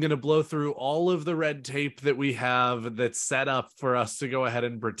 no, I'm going to blow through all of the red tape that we have that's set up for us to go ahead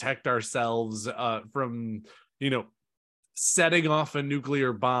and protect ourselves from, setting off a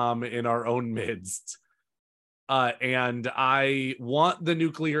nuclear bomb in our own midst. And I want the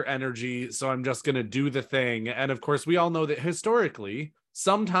nuclear energy, so I'm just going to do the thing. And of course, we all know that historically,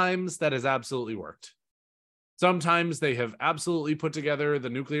 sometimes that has absolutely worked. Sometimes they have absolutely put together the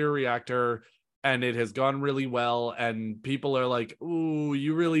nuclear reactor and it has gone really well. And people are like, ooh,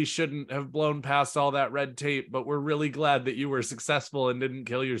 you really shouldn't have blown past all that red tape, but we're really glad that you were successful and didn't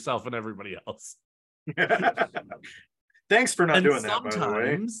kill yourself and everybody else. Thanks for not doing that, by the way.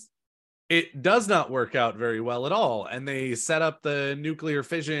 Sometimes it does not work out very well at all. And they set up the nuclear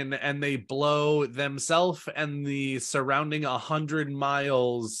fission and they blow themselves and the surrounding 100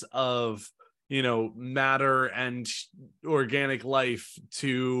 miles of, matter and organic life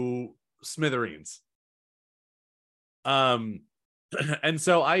to smithereens. And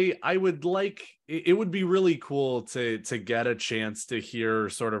so I would like, it would be really cool to get a chance to hear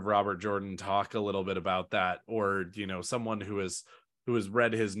sort of Robert Jordan talk a little bit about that, or, someone who has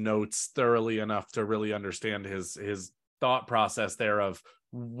read his notes thoroughly enough to really understand his thought process there of,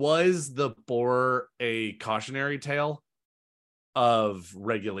 was the Boar a cautionary tale of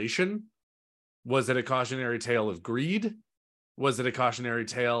regulation? Was it a cautionary tale of greed? Was it a cautionary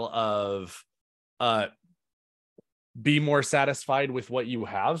tale of be more satisfied with what you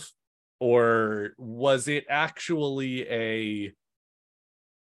have? Or was it actually a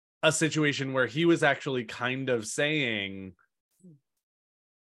situation where he was actually kind of saying,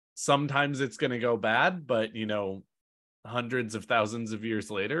 sometimes it's going to go bad, but, hundreds of thousands of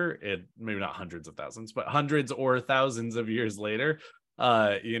years later, maybe not hundreds of thousands, but hundreds or thousands of years later,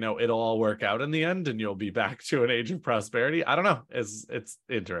 it'll all work out in the end and you'll be back to an age of prosperity. I don't know. It's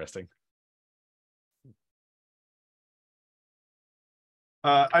interesting.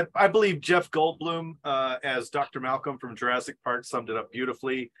 I believe Jeff Goldblum as Dr. Malcolm from Jurassic Park summed it up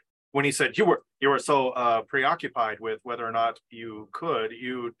beautifully when he said, you were so preoccupied with whether or not you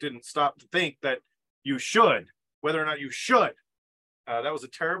didn't stop to think that you should, whether or not you should. That was a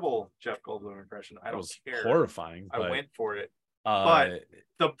terrible Jeff Goldblum impression. I don't care. Horrifying. I went for it. But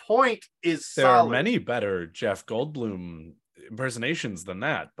the point is there solid. are many better Jeff Goldblum impersonations than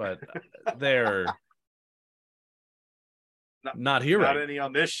that, but they're not here. Not any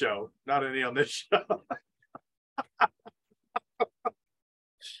on this show. Not any on this show.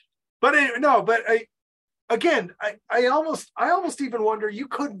 But I almost even wonder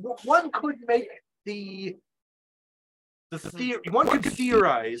one could make one could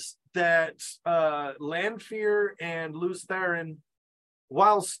theorize that Lanfear and Luz Theron,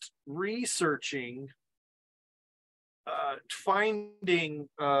 whilst researching, finding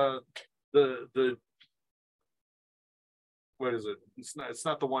the what is it? It's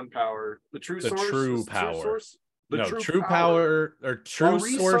not the one power. The true source. True power. True power or true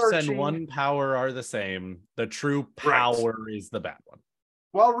source and one power are the same. The true power is the bad one.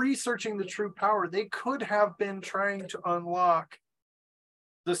 While researching the true power, they could have been trying to unlock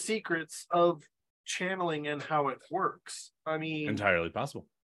the secrets of channeling and how it works. I mean, entirely possible.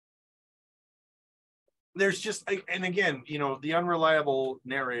 There's just, and again, the unreliable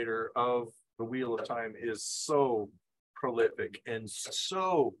narrator of The Wheel of Time is so prolific and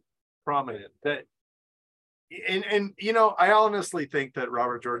so prominent that, and I honestly think that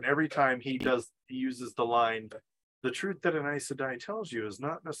Robert Jordan, every time he uses the line, the truth that an Aes Sedai tells you is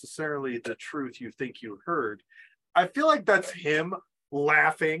not necessarily the truth you think you heard. I feel like that's him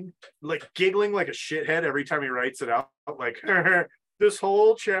laughing, like giggling like a shithead every time he writes it out. Like, this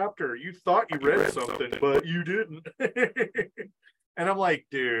whole chapter, you thought you read something, but you didn't. And I'm like,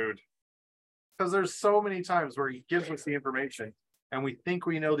 dude, because there's so many times where he gives us the information and we think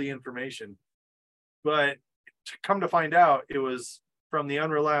we know the information, but to come to find out it was from the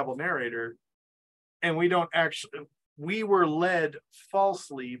unreliable narrator. And we were led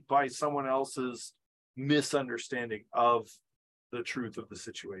falsely by someone else's misunderstanding of the truth of the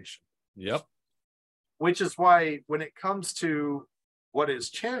situation. Yep. Which is why when it comes to what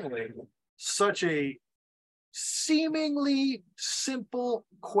is channeling, such a seemingly simple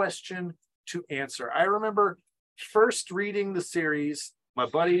question to answer. I remember first reading the series, my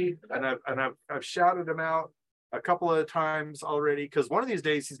buddy, and I've shouted him out a couple of times already, because one of these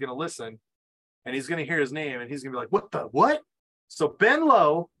days he's going to listen. And he's going to hear his name and he's going to be like, what? So Ben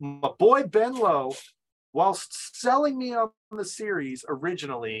Lowe, my boy Ben Lowe, whilst selling me on the series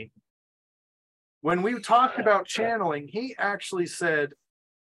originally, when we talked about channeling, he actually said,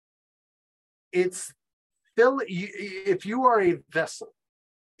 if you are a vessel,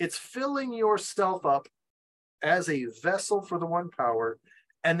 it's filling yourself up as a vessel for the one power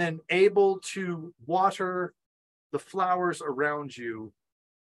and then able to water the flowers around you.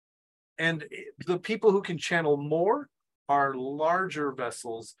 And the people who can channel more are larger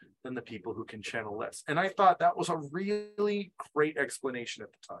vessels than the people who can channel less. And I thought that was a really great explanation at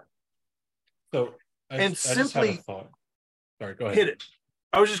the time. So, I just had a thought. Sorry, go ahead. Hit it.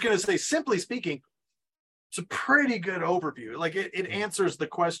 I was just going to say, simply speaking, it's a pretty good overview. Like it answers the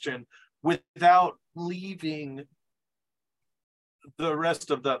question without leaving the rest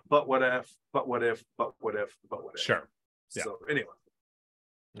of the but what if. Sure. Yeah. So anyway.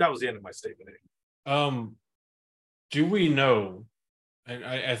 That was the end of my statement. Do we know, and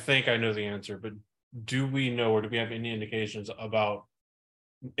I think I know the answer, but do we know, or do we have any indications about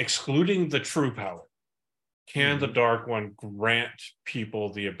excluding the true power? Can the Dark One grant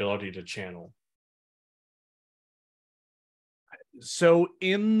people the ability to channel? So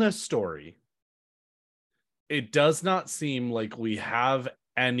in the story, it does not seem like we have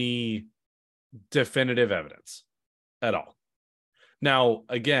any definitive evidence at all. Now,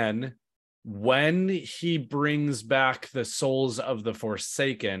 again, when he brings back the souls of the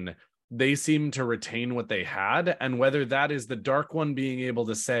Forsaken, they seem to retain what they had. And whether that is the Dark One being able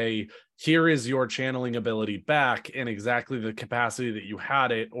to say, here is your channeling ability back in exactly the capacity that you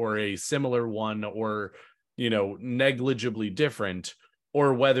had it, or a similar one, or, negligibly different,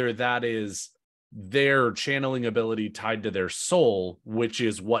 or whether that is their channeling ability tied to their soul, which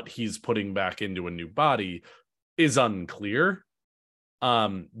is what he's putting back into a new body, is unclear.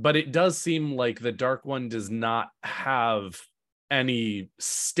 But it does seem like the Dark One does not have any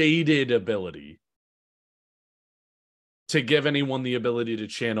stated ability to give anyone the ability to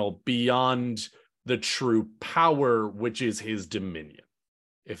channel beyond the true power, which is his dominion.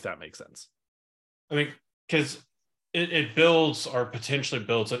 if that makes sense. I mean, because it builds or potentially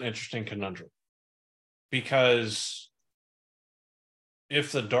builds an interesting conundrum. Because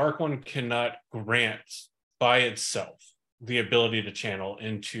if the Dark One cannot grant by itself the ability to channel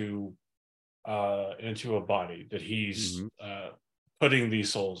into a body that he's putting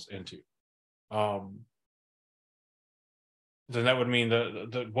these souls into, then that would mean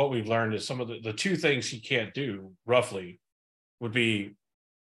that what we've learned is some of the two things he can't do roughly would be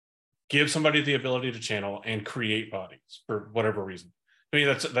give somebody the ability to channel and create bodies for whatever reason. I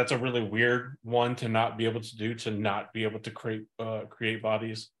mean, that's a really weird one to not be able to do, to not be able to create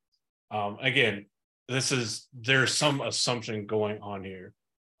bodies. Again, there's some assumption going on here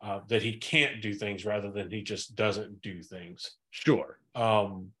that he can't do things rather than he just doesn't do things. Sure.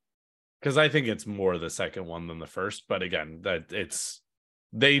 Because I think it's more the second one than the first, but again, that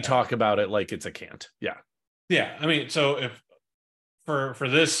they talk about it like it's a can't. Yeah. Yeah. I mean, so if for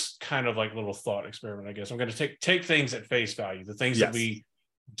this kind of like little thought experiment, I guess I'm going to take things at face value, the things that we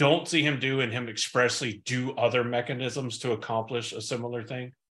don't see him do and him expressly do other mechanisms to accomplish a similar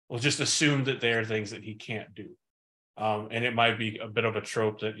thing. We'll just assume that they are things that he can't do. And it might be a bit of a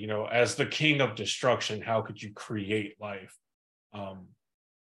trope that, as the king of destruction, how could you create life?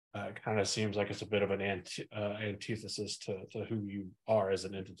 It kind of seems like it's a bit of an antithesis to who you are as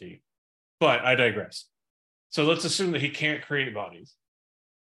an entity. But I digress. So let's assume that he can't create bodies.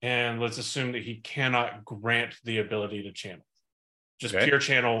 And let's assume that he cannot grant the ability to channel. Just pure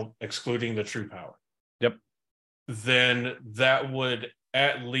channel, excluding the true power. Yep. Then that would,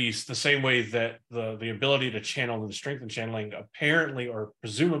 at least the same way that the ability to channel and the strength in channeling apparently or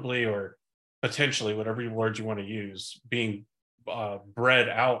presumably or potentially, whatever word you want to use, being bred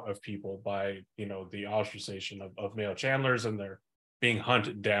out of people by the ostracization of male channelers, and they're being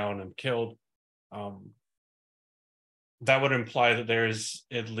hunted down and killed. That would imply that there's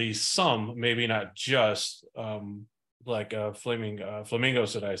at least some, maybe not just like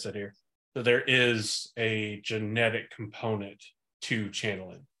flamingos that I said here, that there is a genetic component to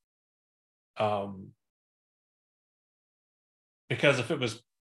channeling. Because if it was,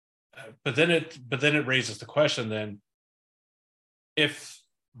 but then it raises the question then, if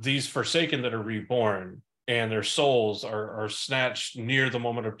these Forsaken that are reborn and their souls are snatched near the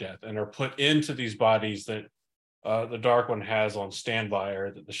moment of death and are put into these bodies that the Dark One has on standby,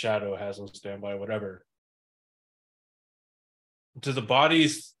 or that the Shadow has on standby, whatever, do the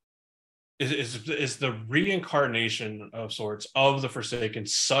bodies, is the reincarnation of sorts of the Forsaken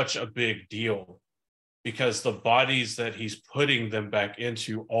such a big deal because the bodies that he's putting them back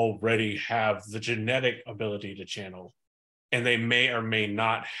into already have the genetic ability to channel, and they may or may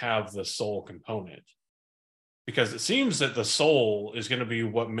not have the soul component? Because it seems that the soul is going to be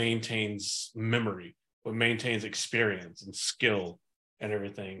what maintains memory, what maintains experience and skill and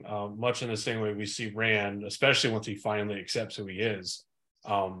everything. Much in the same way we see Rand, especially once he finally accepts who he is,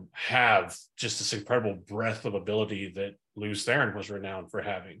 have just this incredible breadth of ability that Lews Therin was renowned for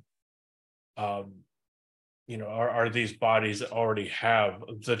having. Are these bodies that already have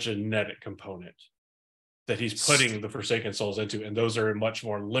the genetic component that he's putting the Forsaken souls into, and those are in much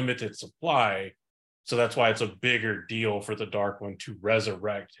more limited supply, so that's why it's a bigger deal for the Dark One to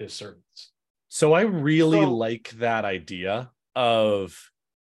resurrect his servants. So I really like that idea of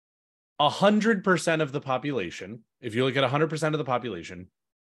 100% of the population. If you look at 100% of the population,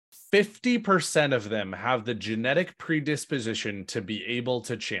 50% of them have the genetic predisposition to be able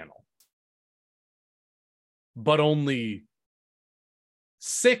to channel, but only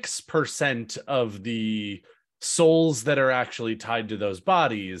 6% of the souls that are actually tied to those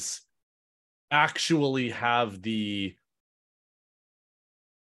bodies actually have the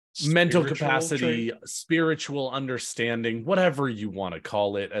mental capacity, spiritual understanding, whatever you want to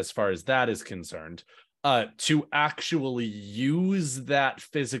call it, as far as that is concerned, to actually use that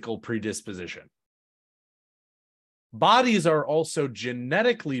physical predisposition. Bodies are also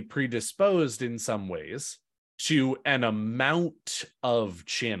genetically predisposed in some ways to an amount of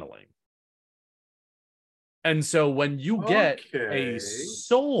channeling. And so when you get a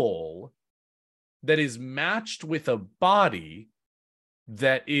soul that is matched with a body,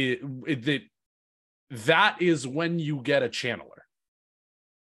 that is when you get a channeler.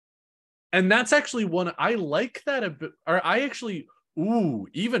 And that's actually one I like that a bit, or I actually,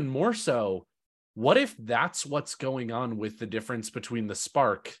 even more so, what if that's what's going on with the difference between the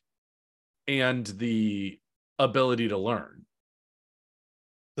spark and the ability to learn?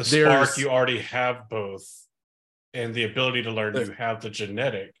 The spark, you already have both, and the ability to learn, you have the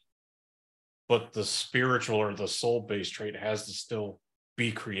genetic, but the spiritual or the soul-based trait has to still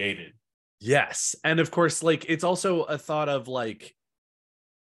be created. Yes. And of course, like, it's also a thought of like,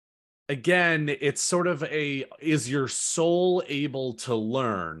 again, it's sort of is your soul able to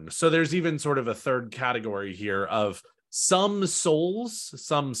learn? So there's even sort of a third category here of some souls,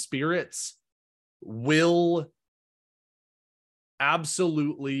 some spirits will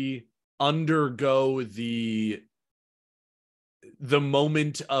absolutely undergo the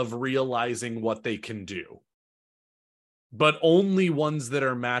moment of realizing what they can do. But only ones that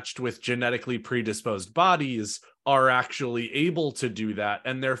are matched with genetically predisposed bodies are actually able to do that,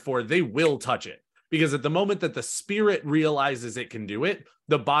 and therefore they will touch it. Because at the moment that the spirit realizes it can do it,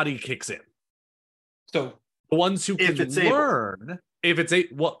 the body kicks in. So the ones who can learn, if it's a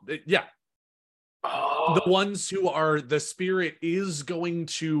yeah. The ones who are, the spirit is going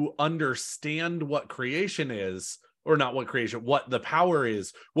to understand what creation is, or not what creation, what the power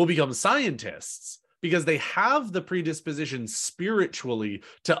is, will become scientists because they have the predisposition spiritually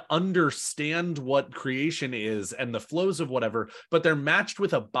to understand what creation is and the flows of whatever, but they're matched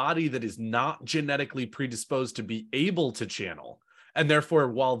with a body that is not genetically predisposed to be able to channel. And therefore,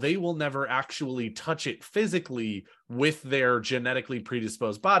 while they will never actually touch it physically with their genetically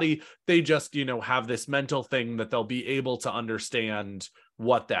predisposed body, they just, have this mental thing that they'll be able to understand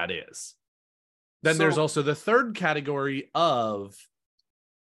what that is. Then there's also the third category of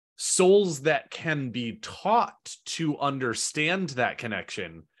souls that can be taught to understand that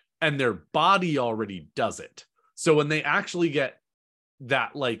connection, and their body already does it. So when they actually get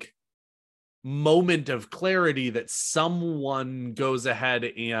that moment of clarity that someone goes ahead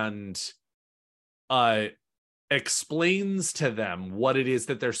and explains to them what it is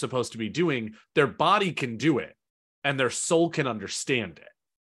that they're supposed to be doing, their body can do it and their soul can understand it.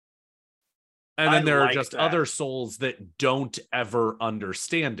 And then there are just other souls that don't ever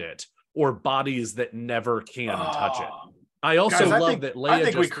understand it, or bodies that never can touch it. I also love that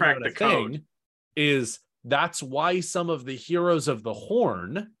Leia just cracked the thing is that's why some of the heroes of the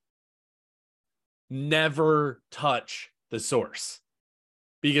Horn never touch the source,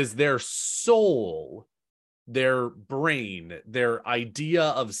 because their soul, their brain, their idea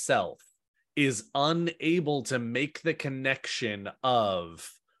of self is unable to make the connection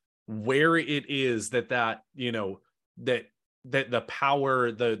of where it is that the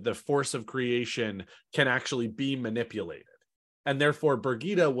power, the force of creation can actually be manipulated. And therefore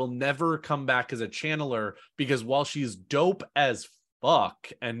Birgitta will never come back as a channeler, because while she's dope as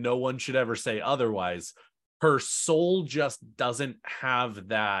fuck, and no one should ever say otherwise, her soul just doesn't have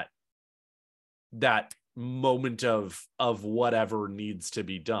that moment of whatever needs to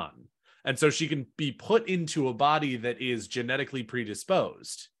be done. And so she can be put into a body that is genetically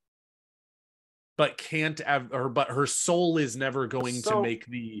predisposed, but but her soul is never going to make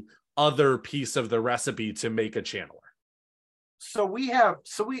the other piece of the recipe to make a channeler. So we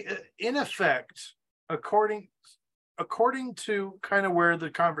in effect, according to kind of where the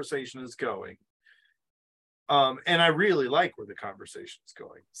conversation is going, and I really like where the conversation is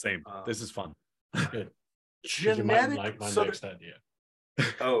going. Same. This is fun. Good. Genetic. Like my next idea.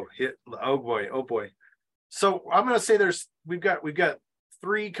 Oh boy. So I'm going to say we've got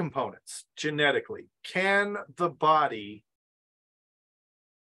three components genetically. Can the body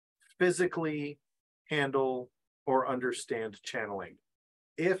physically handle or understand channeling?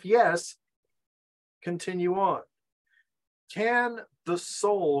 If yes, continue on. Can the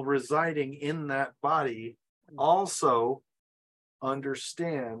soul residing in that body also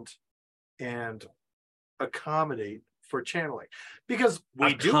understand and accommodate for channeling? Because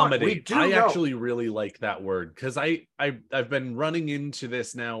we do I actually really like that word, because I've been running into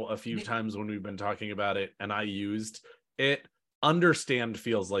this now a few times when we've been talking about it, and I used it. Understand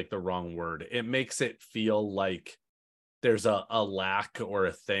feels like the wrong word. It makes it feel like there's a lack or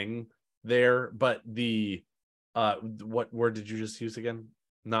a thing there, but the what word did you just use again?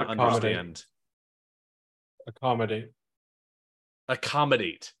 Not understand.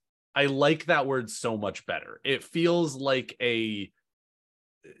 Accommodate. I like that word so much better. It feels like a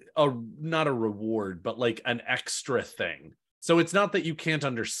not a reward, but like an extra thing. So it's not that you can't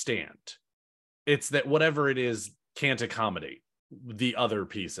understand. It's that whatever it is can't accommodate the other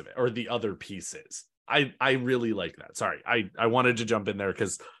piece of it, or the other pieces. I really like that. Sorry, I wanted to jump in there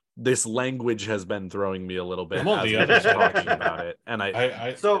because this language has been throwing me a little bit as we've been talking about it, and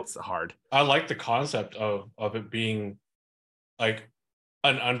it's hard. I like the concept of it being like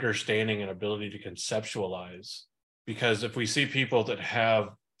an understanding and ability to conceptualize, because if we see people that have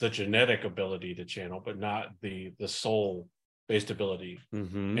the genetic ability to channel but not the soul based ability,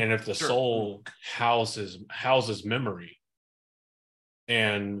 and if the soul houses memory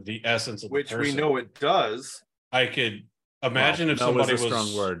and the essence of which the person, we know it does. I could imagine if somebody was a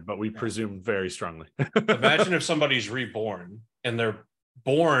strong word, but we presume very strongly. Imagine if somebody's reborn and their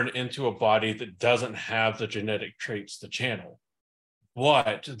born into a body that doesn't have the genetic traits to channel,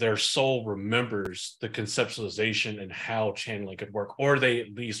 but their soul remembers the conceptualization and how channeling could work, or they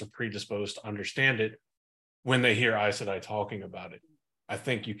at least are predisposed to understand it when they hear Aes Sedai talking about it. I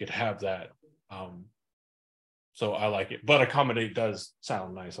think you could have that. So I like it. But accommodate does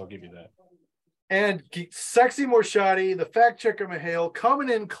sound nice. I'll give you that. And Sexy Morshadi, the fact checker Mahale, coming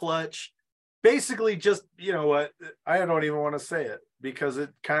in clutch. Basically, just, you know what? I don't even want to say it because it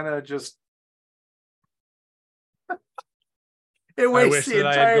kind of just. It wastes the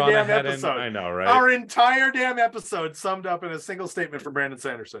entire damn episode. I know, right? Our entire damn episode summed up in a single statement from Brandon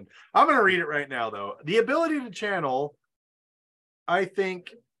Sanderson. I'm going to read it right now, though. The ability to channel, I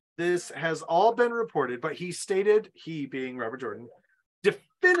think this has all been reported, but he stated, he being Robert Jordan,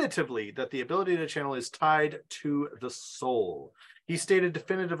 definitively that the ability to channel is tied to the soul. He stated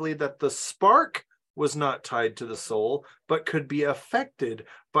definitively that the spark was not tied to the soul, but could be affected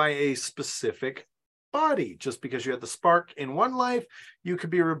by a specific body. Just because you had the spark in one life, you could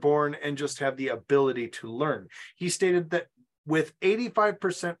be reborn and just have the ability to learn. He stated that with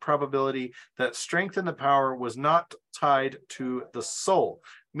 85% probability that strength in the power was not tied to the soul,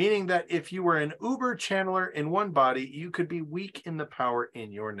 meaning that if you were an uber channeler in one body, you could be weak in the power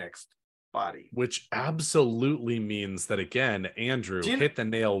in your next body. Which absolutely means that, again, Andrew hit the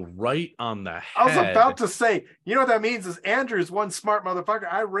nail right on the head. I was about to say, you know what that means is Andrew's one smart motherfucker.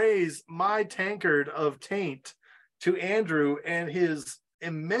 I raise my tankard of taint to Andrew and his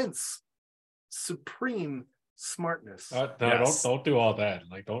immense, supreme smartness. Don't do all that.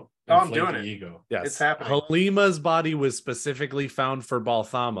 Like, don't I'm doing the it. ego. Yes, it's happening. Halima's body was specifically found for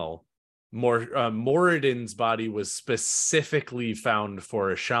Balthamo. Moradin's body was specifically found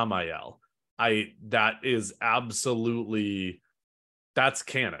for Shamael. That is absolutely, that's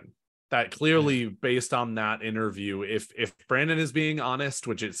canon. That clearly, based on that interview, if Brandon is being honest,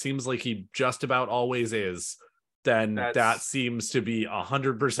 which it seems like he just about always is, then that seems to be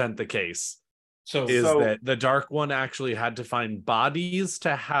 100% the case. So that the Dark One actually had to find bodies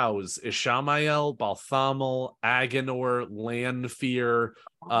to house Ishamael, Balthamel, Agenor, Lanfear,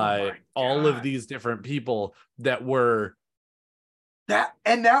 all of these different people that were that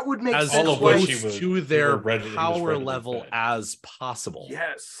would make as sense close to their power level as possible.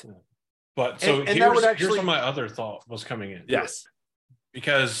 Yes. But so here's where my other thought was coming in. Yes.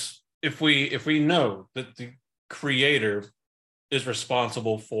 Because if we know that the creator is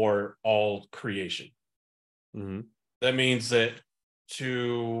responsible for all creation, that means that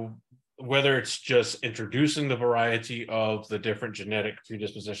whether it's just introducing the variety of the different genetic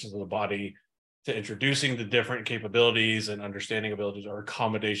predispositions of the body, to introducing the different capabilities and understanding abilities or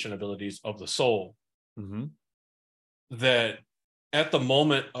accommodation abilities of the soul, that at the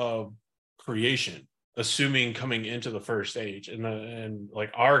moment of creation, assuming coming into the first age and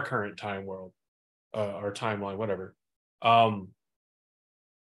like our current time world, our timeline, whatever,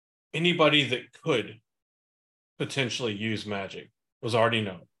 anybody that could potentially use magic was already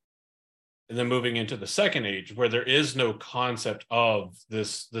known. And then moving into the second age, where there is no concept of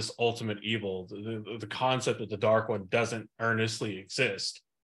this ultimate evil, the concept that the Dark One doesn't earnestly exist.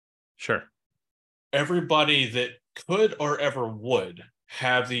 Sure. Everybody that could or ever would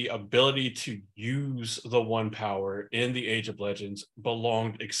have the ability to use the one power in the Age of Legends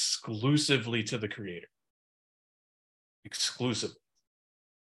belonged exclusively to the creator. Exclusively.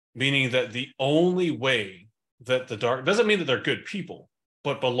 Meaning that the only way that the Dark, doesn't mean that they're good people,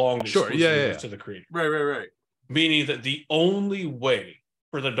 but belong exclusively to the creator. Right. Meaning that the only way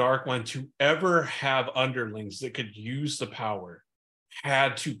for the Dark One to ever have underlings that could use the power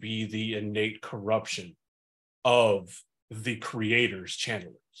had to be the innate corruption of the creator's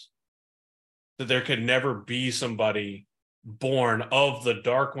channelers. That there could never be somebody born of the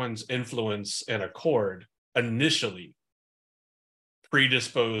Dark One's influence and accord initially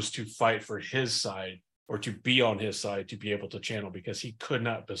predisposed to fight for his side or to be on his side to be able to channel, because he could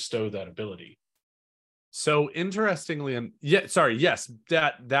not bestow that ability. So interestingly,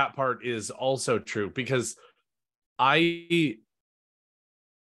 that part is also true, because I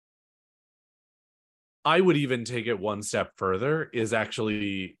would even take it one step further, is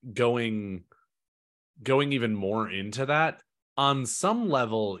actually going even more into that. On some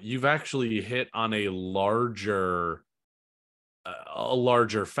level, you've actually hit on a larger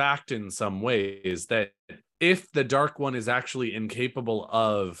fact in some ways, that if the Dark One is actually incapable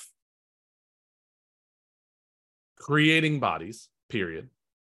of creating bodies, period,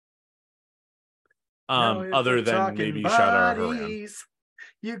 other than maybe Shadar Haran.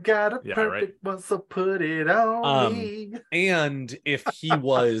 You got a Yeah, perfect one, so put it on me. And if he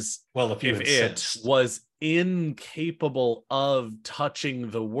was, Well, if you if it insist. was incapable of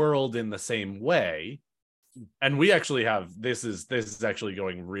touching the world in the same way, and we actually have this is actually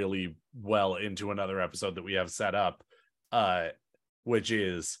going really well into another episode that we have set up, which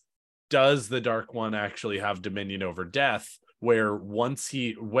is, does the Dark One actually have dominion over death, where when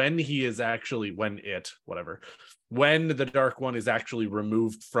the Dark One is actually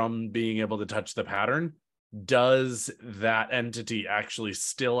removed from being able to touch the pattern, does that entity actually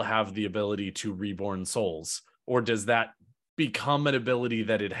still have the ability to reborn souls, or does that become an ability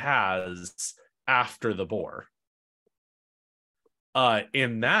that it has after the bore?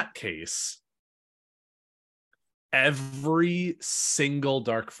 In that case, every single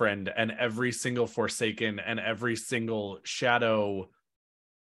Dark Friend and every single Forsaken and every single Shadow,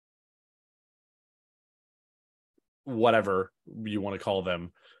 whatever you want to call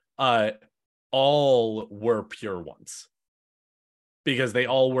them, all were pure ones, because they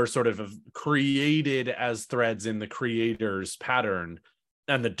all were sort of created as threads in the creator's pattern,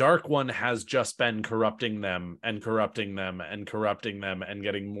 and the Dark One has just been corrupting them and corrupting them and corrupting them and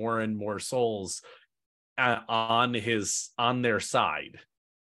getting more and more souls on their side,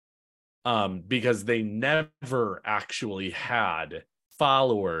 because they never actually had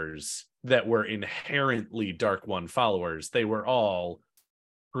followers that were inherently Dark One followers. They were all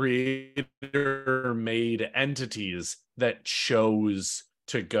creator made entities that chose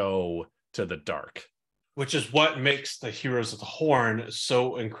to go to the dark. Which is what makes the Heroes of the Horn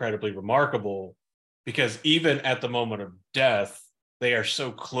so incredibly remarkable, because even at the moment of death, they are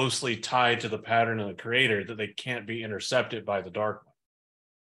so closely tied to the pattern of the creator that they can't be intercepted by the Dark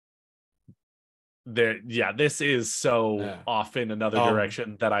One. This is so off in another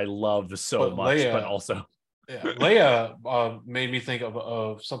direction that I love so much, Leia, but also Leia made me think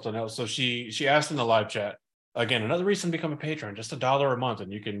of something else. So she asked in the live chat, again, another reason to become a patron, just $1 a month,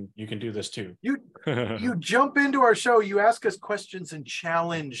 and you can do this too. You jump into our show, you ask us questions and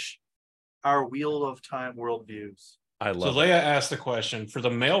challenge our Wheel of Time worldviews. I love so Leia asked the question, for the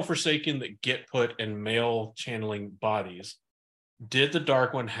male Forsaken that get put in male channeling bodies, did the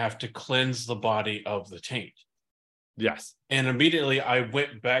Dark One have to cleanse the body of the taint? Yes. And immediately I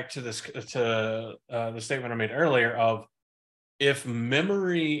went back to the statement I made earlier of, if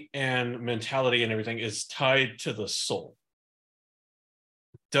memory and mentality and everything is tied to the soul,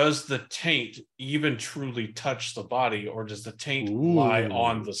 does the taint even truly touch the body, or does the taint lie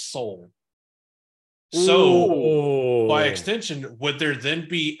on the soul? So, by extension, would there then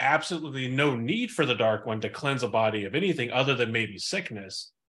be absolutely no need for the Dark One to cleanse a body of anything other than maybe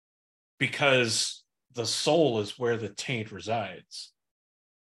sickness, because the soul is where the taint resides?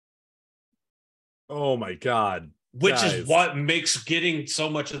 Oh my God. Which is what makes getting so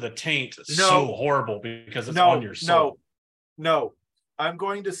much of the taint so horrible, because it's on your soul. No. I'm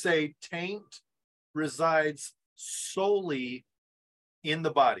going to say taint resides solely in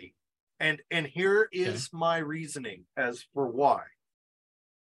the body. And here is my reasoning as for why.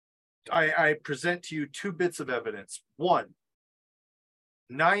 I present to you two bits of evidence. One,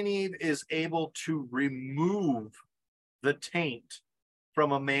 Nynaeve is able to remove the taint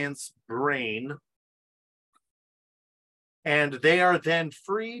from a man's brain, and they are then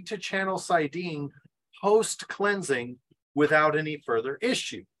free to channel Saidin post-cleansing without any further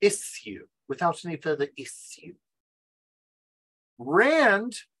issue.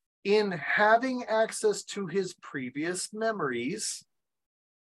 Rand, in having access to his previous memories,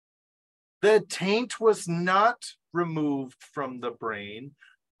 the taint was not removed from the brain,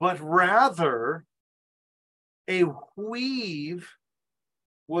 but rather a weave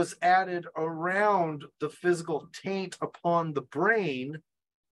was added around the physical taint upon the brain,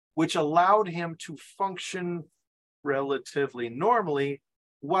 which allowed him to function relatively normally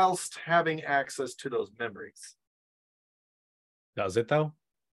whilst having access to those memories. Does it though?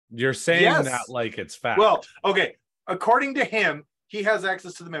 You're saying that like it's fact. Well, okay. According to him, he has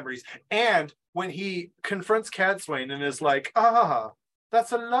access to the memories. And when he confronts Cadsuane and is like,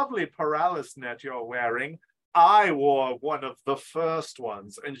 that's a lovely paralysis net you're wearing. I wore one of the first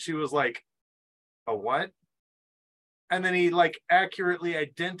ones. And she was like, a what? And then he like accurately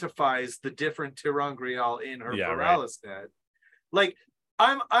identifies the different Tirangrial in her paralysis net. Like,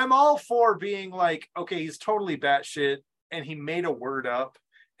 I'm all for being like, okay, he's totally batshit and he made a word up.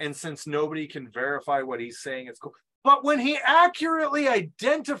 And since nobody can verify what he's saying, it's cool. But when he accurately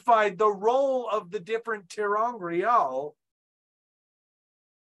identified the role of the different Tirangrial,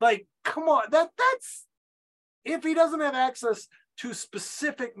 like, come on, that's if he doesn't have access to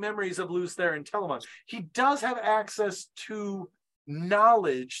specific memories of Lews Therin and Telamon, he does have access to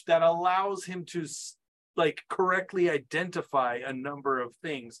knowledge that allows him to like correctly identify a number of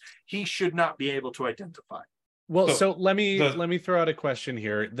things he should not be able to identify. Well, so let me throw out a question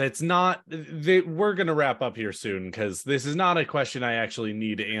here. That's not we're gonna wrap up here soon because this is not a question I actually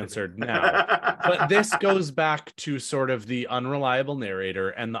need answered now. But this goes back to sort of the unreliable narrator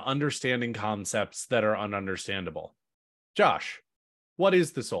and the understanding concepts that are ununderstandable. Josh, what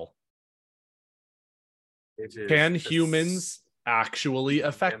is the soul? Can humans actually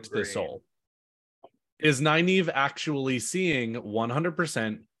affect the soul? Is Nynaeve actually seeing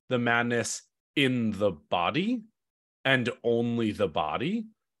 100% the madness in the body and only the body?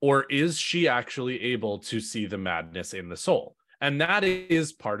 Or is she actually able to see the madness in the soul? And that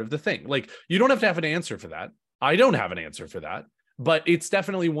is part of the thing. Like, you don't have to have an answer for that. I don't have an answer for that. But it's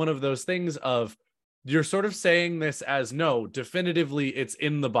definitely one of those things of you're sort of saying this as no, definitively it's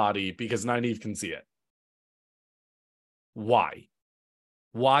in the body because Nynaeve can see it. Why?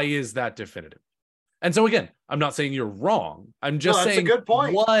 Why is that definitive? And so again, I'm not saying you're wrong. I'm just saying a good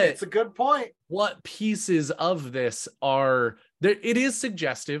point. It's a good point. What pieces of this are there? It is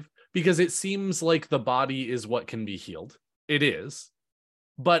suggestive because it seems like the body is what can be healed. It is.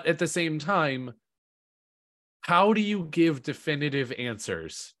 But at the same time, how do you give definitive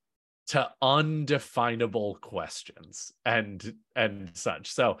answers to undefinable questions and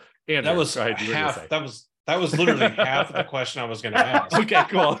such? So Andrew, that was half. That was literally half of the question I was going to ask. Okay,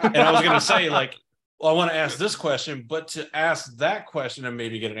 cool. And I was going to say, like, well, I want to ask this question, but to ask that question and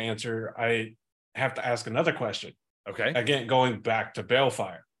maybe get an answer, I have to ask another question. Okay. Again, going back to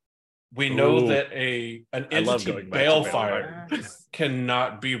Balefire. We know that an entity Balefire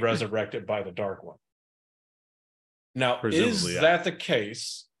cannot be resurrected by the Dark One. Now, is that the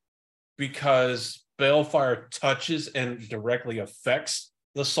case because Balefire touches and directly affects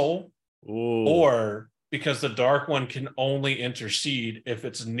the soul? Ooh. Or because the Dark One can only intercede if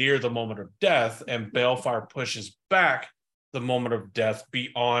it's near the moment of death, and Balefire pushes back the moment of death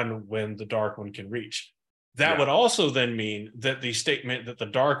beyond when the Dark One can reach. That would also then mean that the statement that the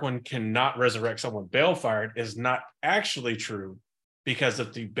Dark One cannot resurrect someone Balefired is not actually true, because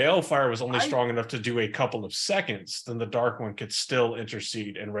if the Balefire was only strong enough to do a couple of seconds, then the Dark One could still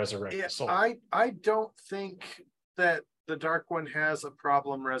intercede and resurrect the soul. I don't think that the Dark One has a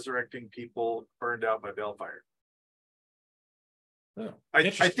problem resurrecting people burned out by Balefire. Oh, I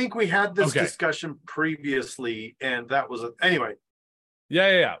think we had this discussion previously, and that was anyway.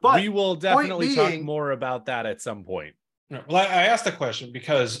 Yeah. But we will definitely talk more about that at some point. Well, I asked the question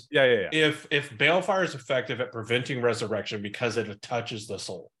because if Balefire is effective at preventing resurrection because it touches the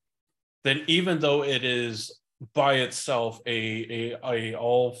soul, then even though it is by itself a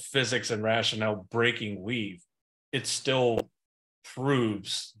all physics and rationale breaking weave, it still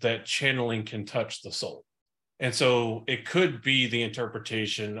proves that channeling can touch the soul. And so it could be the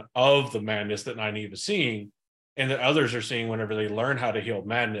interpretation of the madness that Nynaeve is seeing and that others are seeing whenever they learn how to heal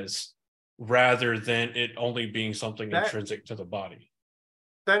madness, rather than it only being something intrinsic to the body.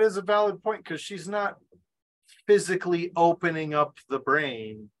 That is a valid point, because she's not physically opening up the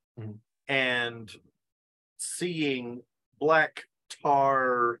brain and seeing black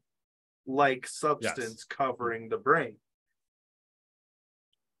tar like substance covering the brain.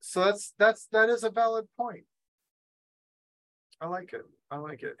 So that is a valid point. I like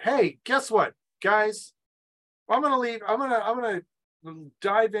it. Hey, guess what, guys? I'm gonna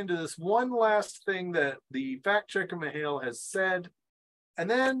dive into this one last thing that the fact checker Mihail has said, and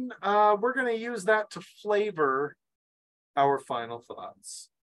then we're gonna use that to flavor our final thoughts.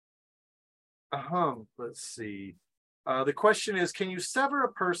 Let's see. The question is, can you sever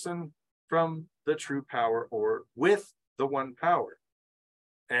a person from the true power or with the one power?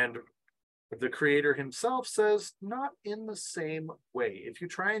 And the creator himself says, not in the same way. If you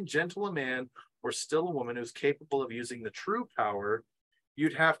try and gentle a man or still a woman who's capable of using the true power,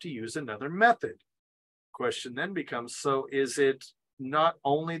 you'd have to use another method. Question then becomes, so is it not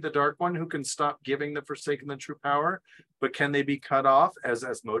only the Dark One who can stop giving the Forsaken the true power, but can they be cut off as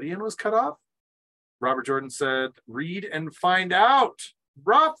Asmodean was cut off? Robert Jordan said, read and find out.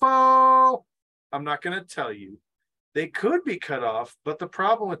 Bravo! I'm not going to tell you. They could be cut off, but the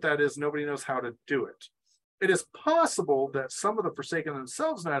problem with that is nobody knows how to do it. It is possible that some of the Forsaken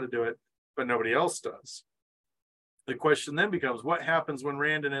themselves know how to do it, but nobody else does. The question then becomes, what happens when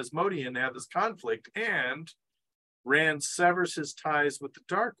Rand and Asmodean have this conflict and Rand severs his ties with the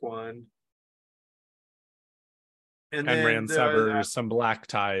Dark One? And Rand severs some black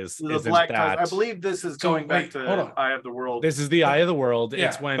ties. The black ties. I believe this is going back to Eye of the World. This is the Eye of the World.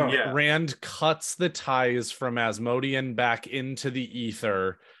 It's when Rand cuts the ties from Asmodean back into the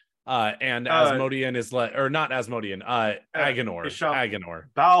ether And Asmodean is or not Asmodean, Agenor. Bishop Agenor.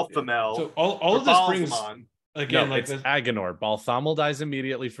 Balthamel. So all of this brings Balthamon. again No, like it's this. Agenor. Balthamel dies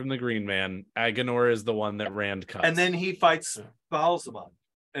immediately from the Green Man. Agenor is the one that Rand cuts. And then he fights Balsamon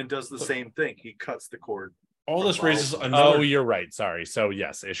and does the same thing. He cuts the cord. All this raises Balsamon. another. Oh, you're right. Sorry. So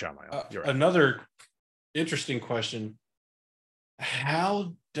yes, Ishamael. You're right. Another interesting question: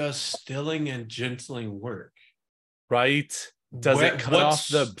 how does stilling and gentling work? Right? Does it cut off What's-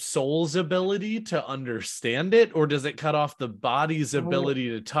 the soul's ability to understand it, or does it cut off the body's ability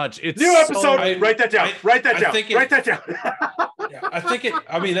to touch? It's New episode. I- write that down. I- write that I down. think it- Write that down. Yeah, I think it.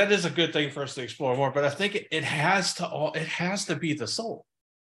 I mean, that is a good thing for us to explore more. But I think it has to be the soul,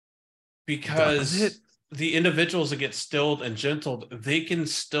 because Does it? the individuals that get stilled and gentled, they can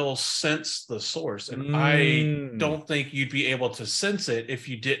still sense the source, and I don't think you'd be able to sense it if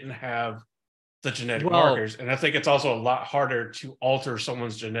you didn't have the genetic Well- markers. And I think it's also a lot harder to alter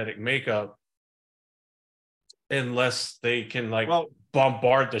someone's genetic makeup unless they can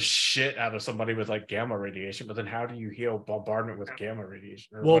bombard the shit out of somebody with like gamma radiation. But then how do you heal bombardment with gamma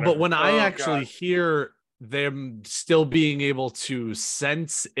radiation? or Well, but whatever? when I Oh, actually God. hear them still being able to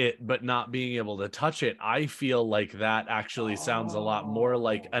sense it but not being able to touch it, I feel like that actually sounds a lot more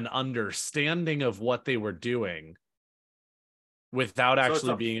like an understanding of what they were doing without So it's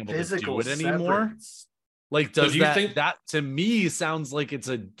actually a being able to physical do it anymore. severance. Like, So does do you that think- that to me sounds like it's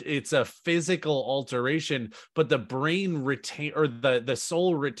a physical alteration, but the brain retain or the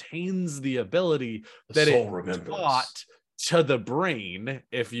soul retains the ability The that soul it remembers. taught to the brain,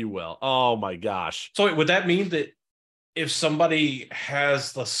 if you will. Oh my gosh. So wait, would that mean that if somebody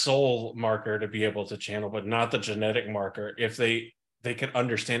has the soul marker to be able to channel, but not the genetic marker, if they can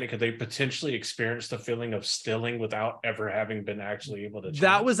understand it, could they potentially experience the feeling of stilling without ever having been actually able to channel?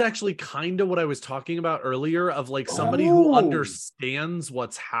 That was actually kind of what I was talking about earlier, of like somebody who Oh. understands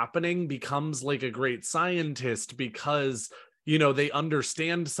what's happening becomes like a great scientist because, you know, they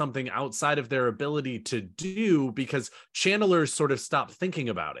understand something outside of their ability to do, because channelers sort of stop thinking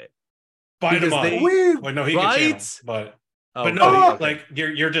about it. Bite him because up. they- Well, no, he can Right? channel, but Oh, no, okay. like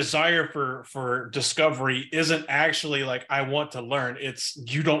your desire for discovery isn't actually like I want to learn. It's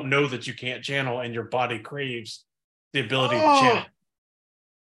you don't know that you can't channel, and your body craves the ability to channel,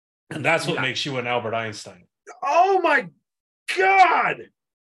 and that's what Yeah. makes you an Albert Einstein. Oh my God.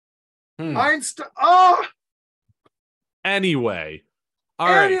 Hmm. Einstein. Oh, Anyway. All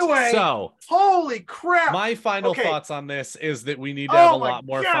right. Anyway. So holy crap. my final Okay. thoughts on this is that we need to have Oh a my lot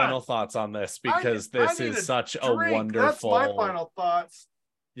more God. final thoughts on this, because I this need is a such a drink. wonderful. That's my final thoughts.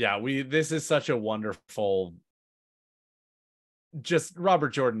 Yeah, this is such a wonderful. Just Robert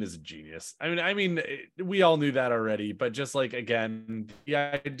Jordan is a genius. I mean, we all knew that already, but just like again, the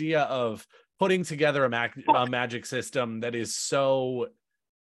idea of putting together a magic system that is so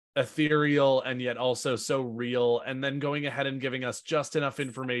ethereal and yet also so real, and then going ahead and giving us just enough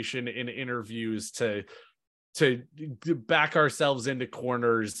information in interviews to back ourselves into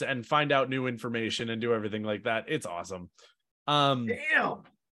corners and find out new information and do everything like that. It's awesome. Damn.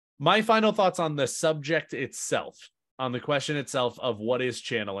 My final thoughts on the subject itself, on the question itself of what is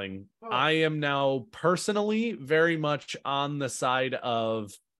channeling. Oh. I am now personally very much on the side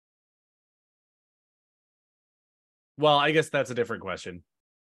of, well, I guess that's a different question.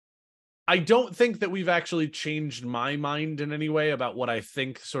 I don't think that we've actually changed my mind in any way about what I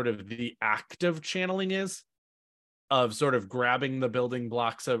think sort of the act of channeling is, of sort of grabbing onto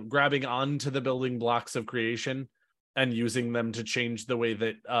the building blocks of creation and using them to change the way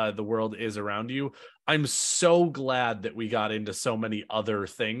that the world is around you. I'm so glad that we got into so many other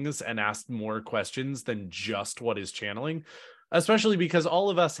things and asked more questions than just what is channeling, especially because all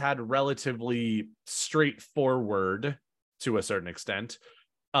of us had relatively straightforward, to a certain extent,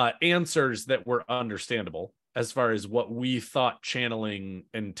 answers that were understandable as far as what we thought channeling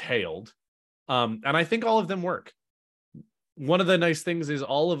entailed. And I think all of them work. One of the nice things is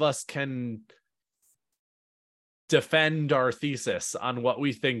all of us can defend our thesis on what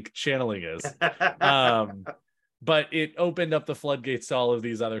we think channeling is. But it opened up the floodgates to all of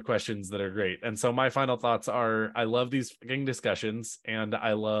these other questions that are great. And so my final thoughts are, I love these fucking discussions and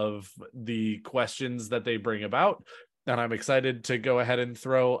I love the questions that they bring about. And I'm excited to go ahead and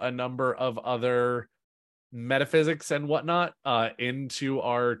throw a number of other metaphysics and whatnot into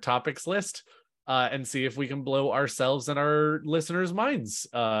our topics list and see if we can blow ourselves and our listeners' minds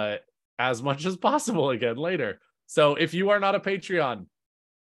as much as possible again later. So if you are not a Patreon,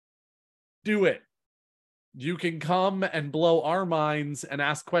 do it. You can come and blow our minds and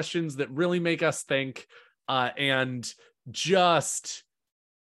ask questions that really make us think and just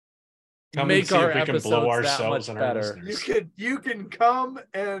Come and make see our if we can blow episodes that ourselves much and our better. listeners. You can come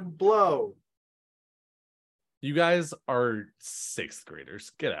and blow. You guys are sixth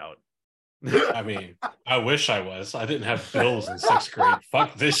graders. Get out. I mean, I wish I was. I didn't have bills in sixth grade.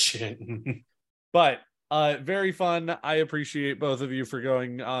 Fuck this shit. But very fun. I appreciate both of you for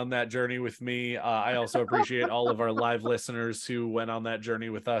going on that journey with me. I also appreciate all of our live listeners who went on that journey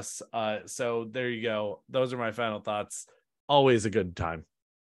with us. So there you go. Those are my final thoughts. Always a good time.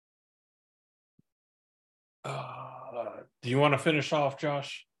 Do you want to finish off,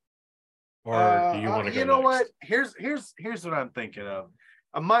 Josh? Or do you want to go You know next? what? Here's what I'm thinking of.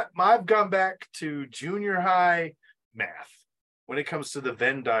 I've gone back to junior high math when it comes to the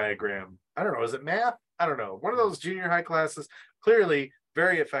Venn diagram. I don't know. Is it math? I don't know. One of those junior high classes, clearly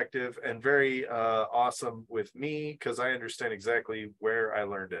very effective and very awesome with me because I understand exactly where I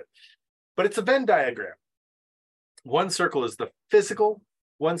learned it. But it's a Venn diagram. One circle is the physical,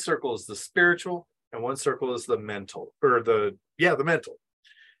 one circle is the spiritual, and one circle is the mental, or the mental.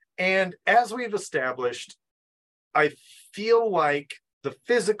 And as we've established, I feel like the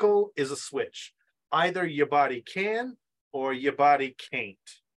physical is a switch. Either your body can or your body can't.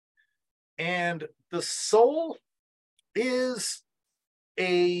 And the soul is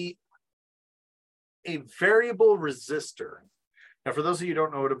a variable resistor. Now, for those of you who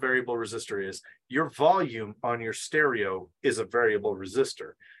don't know what a variable resistor is, your volume on your stereo is a variable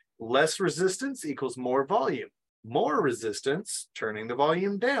resistor. Less resistance equals more volume. More resistance, turning the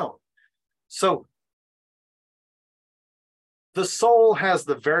volume down. So the soul has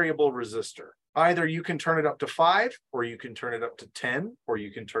the variable resistor. Either you can turn it up to 5, or you can turn it up to 10, or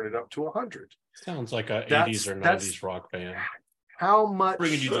you can turn it up to 100. Sounds like a 80s or 90s rock band. How much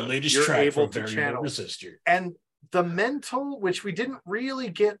Bringing you the latest you're track able from to Variable channel. Resistor. And the mental, which we didn't really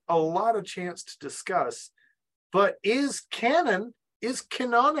get a lot of chance to discuss, but is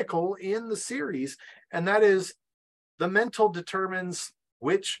canonical in the series, and that is the mental determines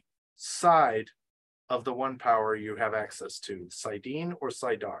which side of the one power you have access to, Sidene or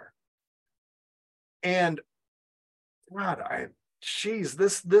Sidar. And God,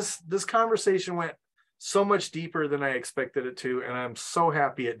 this conversation went so much deeper than I expected it to, and I'm so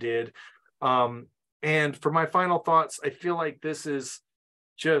happy it did. And for my final thoughts, I feel like this is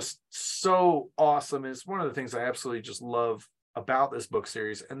just so awesome. It's one of the things I absolutely just love about this book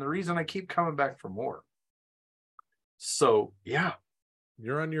series, and the reason I keep coming back for more. So yeah,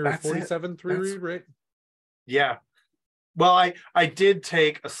 you're on your 47th reread, right? Yeah. Well, I did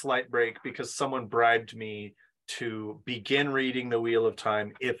take a slight break because someone bribed me to begin reading The Wheel of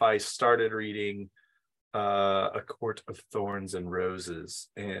Time if I started reading A Court of Thorns and Roses.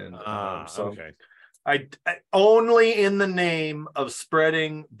 And so okay. I only in the name of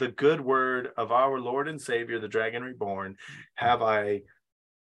spreading the good word of our Lord and Savior, the Dragon Reborn, have I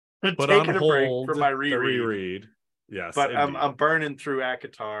taken a break from my reread. Yes, but I'm burning through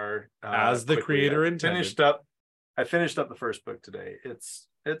ACOTAR as the quickly. creator intended. I finished up the first book today. It's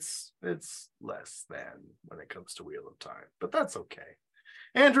less than when it comes to Wheel of Time, but that's okay.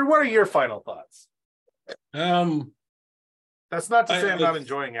 Andrew, what are your final thoughts? That's not to say I'm not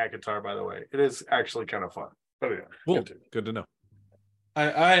enjoying ACOTAR, by the way. It is actually kind of fun. But yeah, cool. Good to know.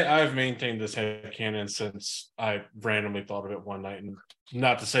 I've maintained this headcanon since I randomly thought of it one night, and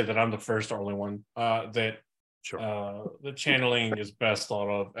not to say that I'm the first or only one. That the channeling is best thought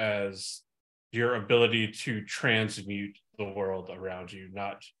of as your ability to transmute the world around you,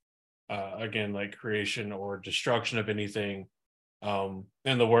 not again like creation or destruction of anything. In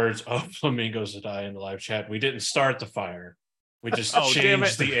the words of Flamingos to Die in the live chat, we didn't start the fire. We just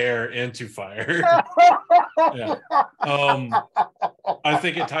changed the air into fire. Yeah. I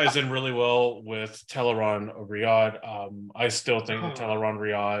think it ties in really well with Teleron Riyadh. I still think that Teleron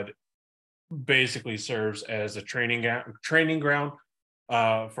Riyadh basically serves as a training ground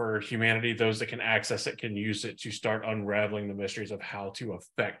for humanity. Those that can access it can use it to start unraveling the mysteries of how to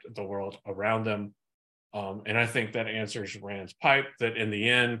affect the world around them. And I think that answers Rand's pipe, that in the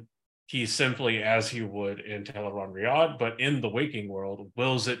end, he simply, as he would in Teleron Riyadh, but in the waking world,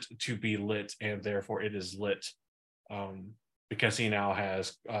 wills it to be lit, and therefore it is lit. Because he now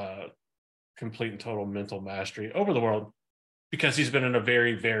has complete and total mental mastery over the world, because he's been in a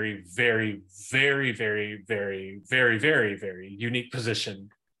very, very, very, very, very, very, very, very, very unique position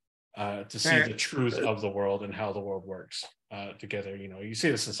to see the truth of the world and how the world works together. You know, you see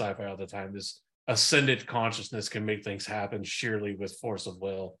this in sci-fi all the time. This ascended consciousness can make things happen sheerly with force of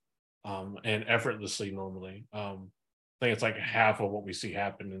will and effortlessly normally. I think it's like half of what we see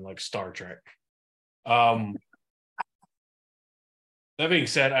happen in like Star Trek. That being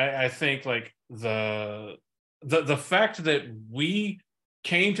said, I think like the fact that we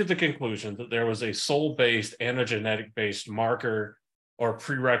came to the conclusion that there was a soul-based and a genetic-based marker or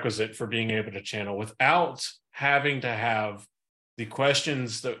prerequisite for being able to channel without having to have the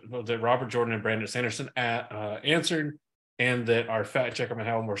questions that Robert Jordan and Brandon Sanderson answered, and that our fact checker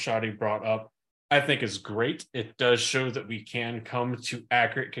Mahal Morshadi brought up, I think is great. It does show that we can come to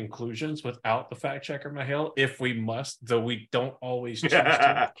accurate conclusions without the fact checker Mahal if we must, though we don't always choose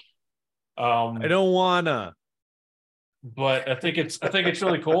to. I don't wanna. But I think it's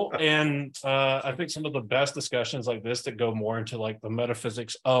really cool, and I think some of the best discussions like this that go more into like the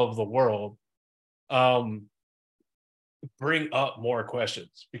metaphysics of the world bring up more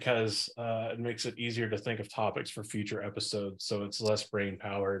questions, because it makes it easier to think of topics for future episodes, so it's less brain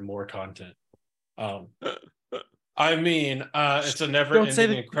power and more content. I mean, it's a never Don't say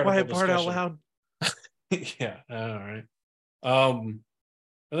the incredible quiet part discussion. out loud. Yeah, all right.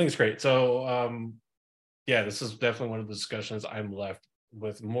 I think it's great. So yeah, this is definitely one of the discussions I'm left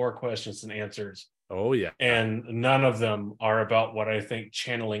with more questions than answers. Oh yeah. And none of them are about what I think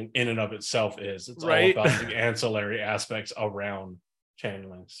channeling in and of itself is. It's Right. all about the ancillary aspects around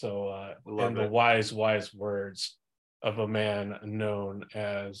channeling. So and the wise words of a man known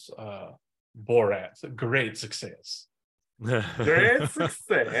as Borat. Great success. Great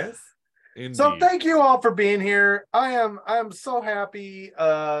success. Indeed. So thank you all for being here. I'm so happy.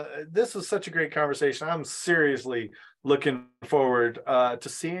 This was such a great conversation. I'm seriously looking forward to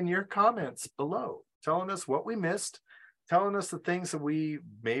seeing your comments below, telling us what we missed, telling us the things that we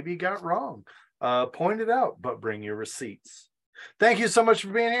maybe got wrong. Point it out, but bring your receipts. Thank you so much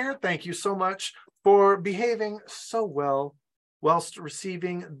for being here. Thank you so much for behaving so well whilst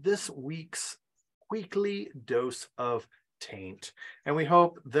receiving this week's weekly dose of taint. And we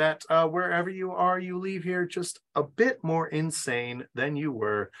hope that wherever you are, you leave here just a bit more insane than you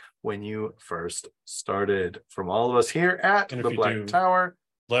were when you first started. From all of us here at And the if you Black do, Tower,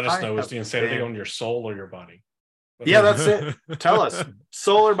 let us I know, is have the insanity been- on your soul or your body? Yeah, that's it. Tell us,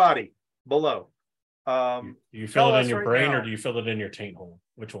 soul or body, below. You Tell feel it us in your right brain, now. or do you feel it in your taint hole?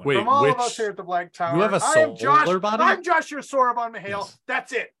 Which one? Wait, From all of which- us here at the Black Tower, you have a I am Josh. solar body? I'm Josh, your Soraban Mahale. Yes.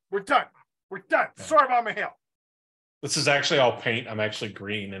 That's it. We're done. We're done. Yeah. Soraban Mahale. This is actually all paint. I'm actually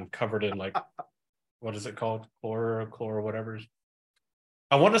green and covered in like, what is it called? Chlor, whatever.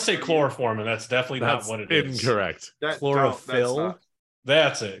 I want to say chloroform, and that's definitely That's not what it is. incorrect. That- Chlorophyll. no, that's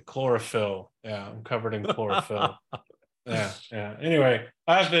That's it. Chlorophyll. Yeah, I'm covered in chlorophyll. Yeah. Anyway,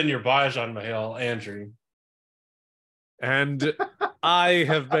 I've been your Bajan Mahal, Andrew. And I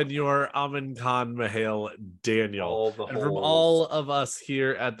have been your Amin Khan Mahale, Daniel. all the And from holes. all of us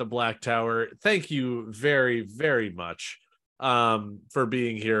here at the Black Tower, thank you very, very much for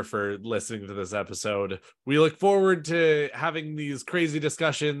being here, for listening to this episode. We look forward to having these crazy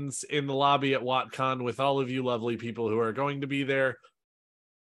discussions in the lobby at WatCon with all of you lovely people who are going to be there.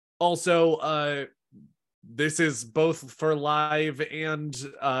 Also, this is both for live and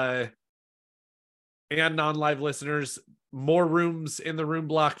non-live listeners. More rooms in the room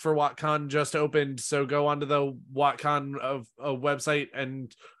block for WatCon just opened, so go onto the WatCon website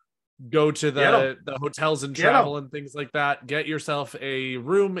and go to the hotels and travel and things like that. Get yourself a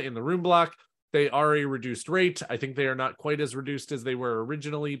room in the room block. They are a reduced rate. I think they are not quite as reduced as they were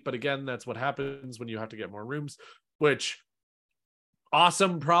originally, but again, that's what happens when you have to get more rooms, which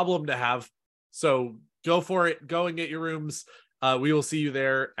awesome problem to have. So go for it. Go and get your rooms. We will see you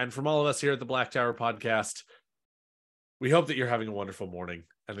there. And from all of us here at the Black Tower podcast, we hope that you're having a wonderful morning.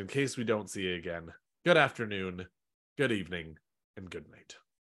 And in case we don't see you again, good afternoon, good evening, and good night.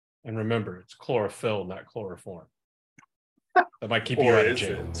 And remember, it's chlorophyll, not chloroform. That might keep you out of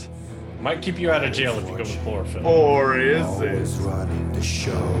jail. Might keep you out of jail if you go with chlorophyll. Or is Always it? running the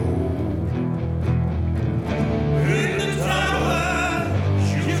show. In the tower,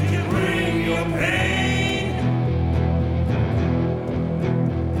 you can bring your pain.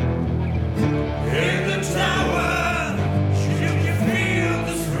 In the tower, you can feel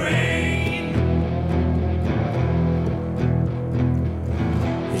the strain.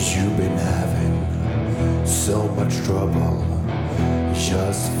 You've been having so much trouble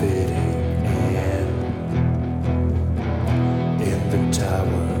just fitting in the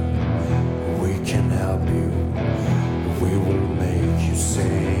tower.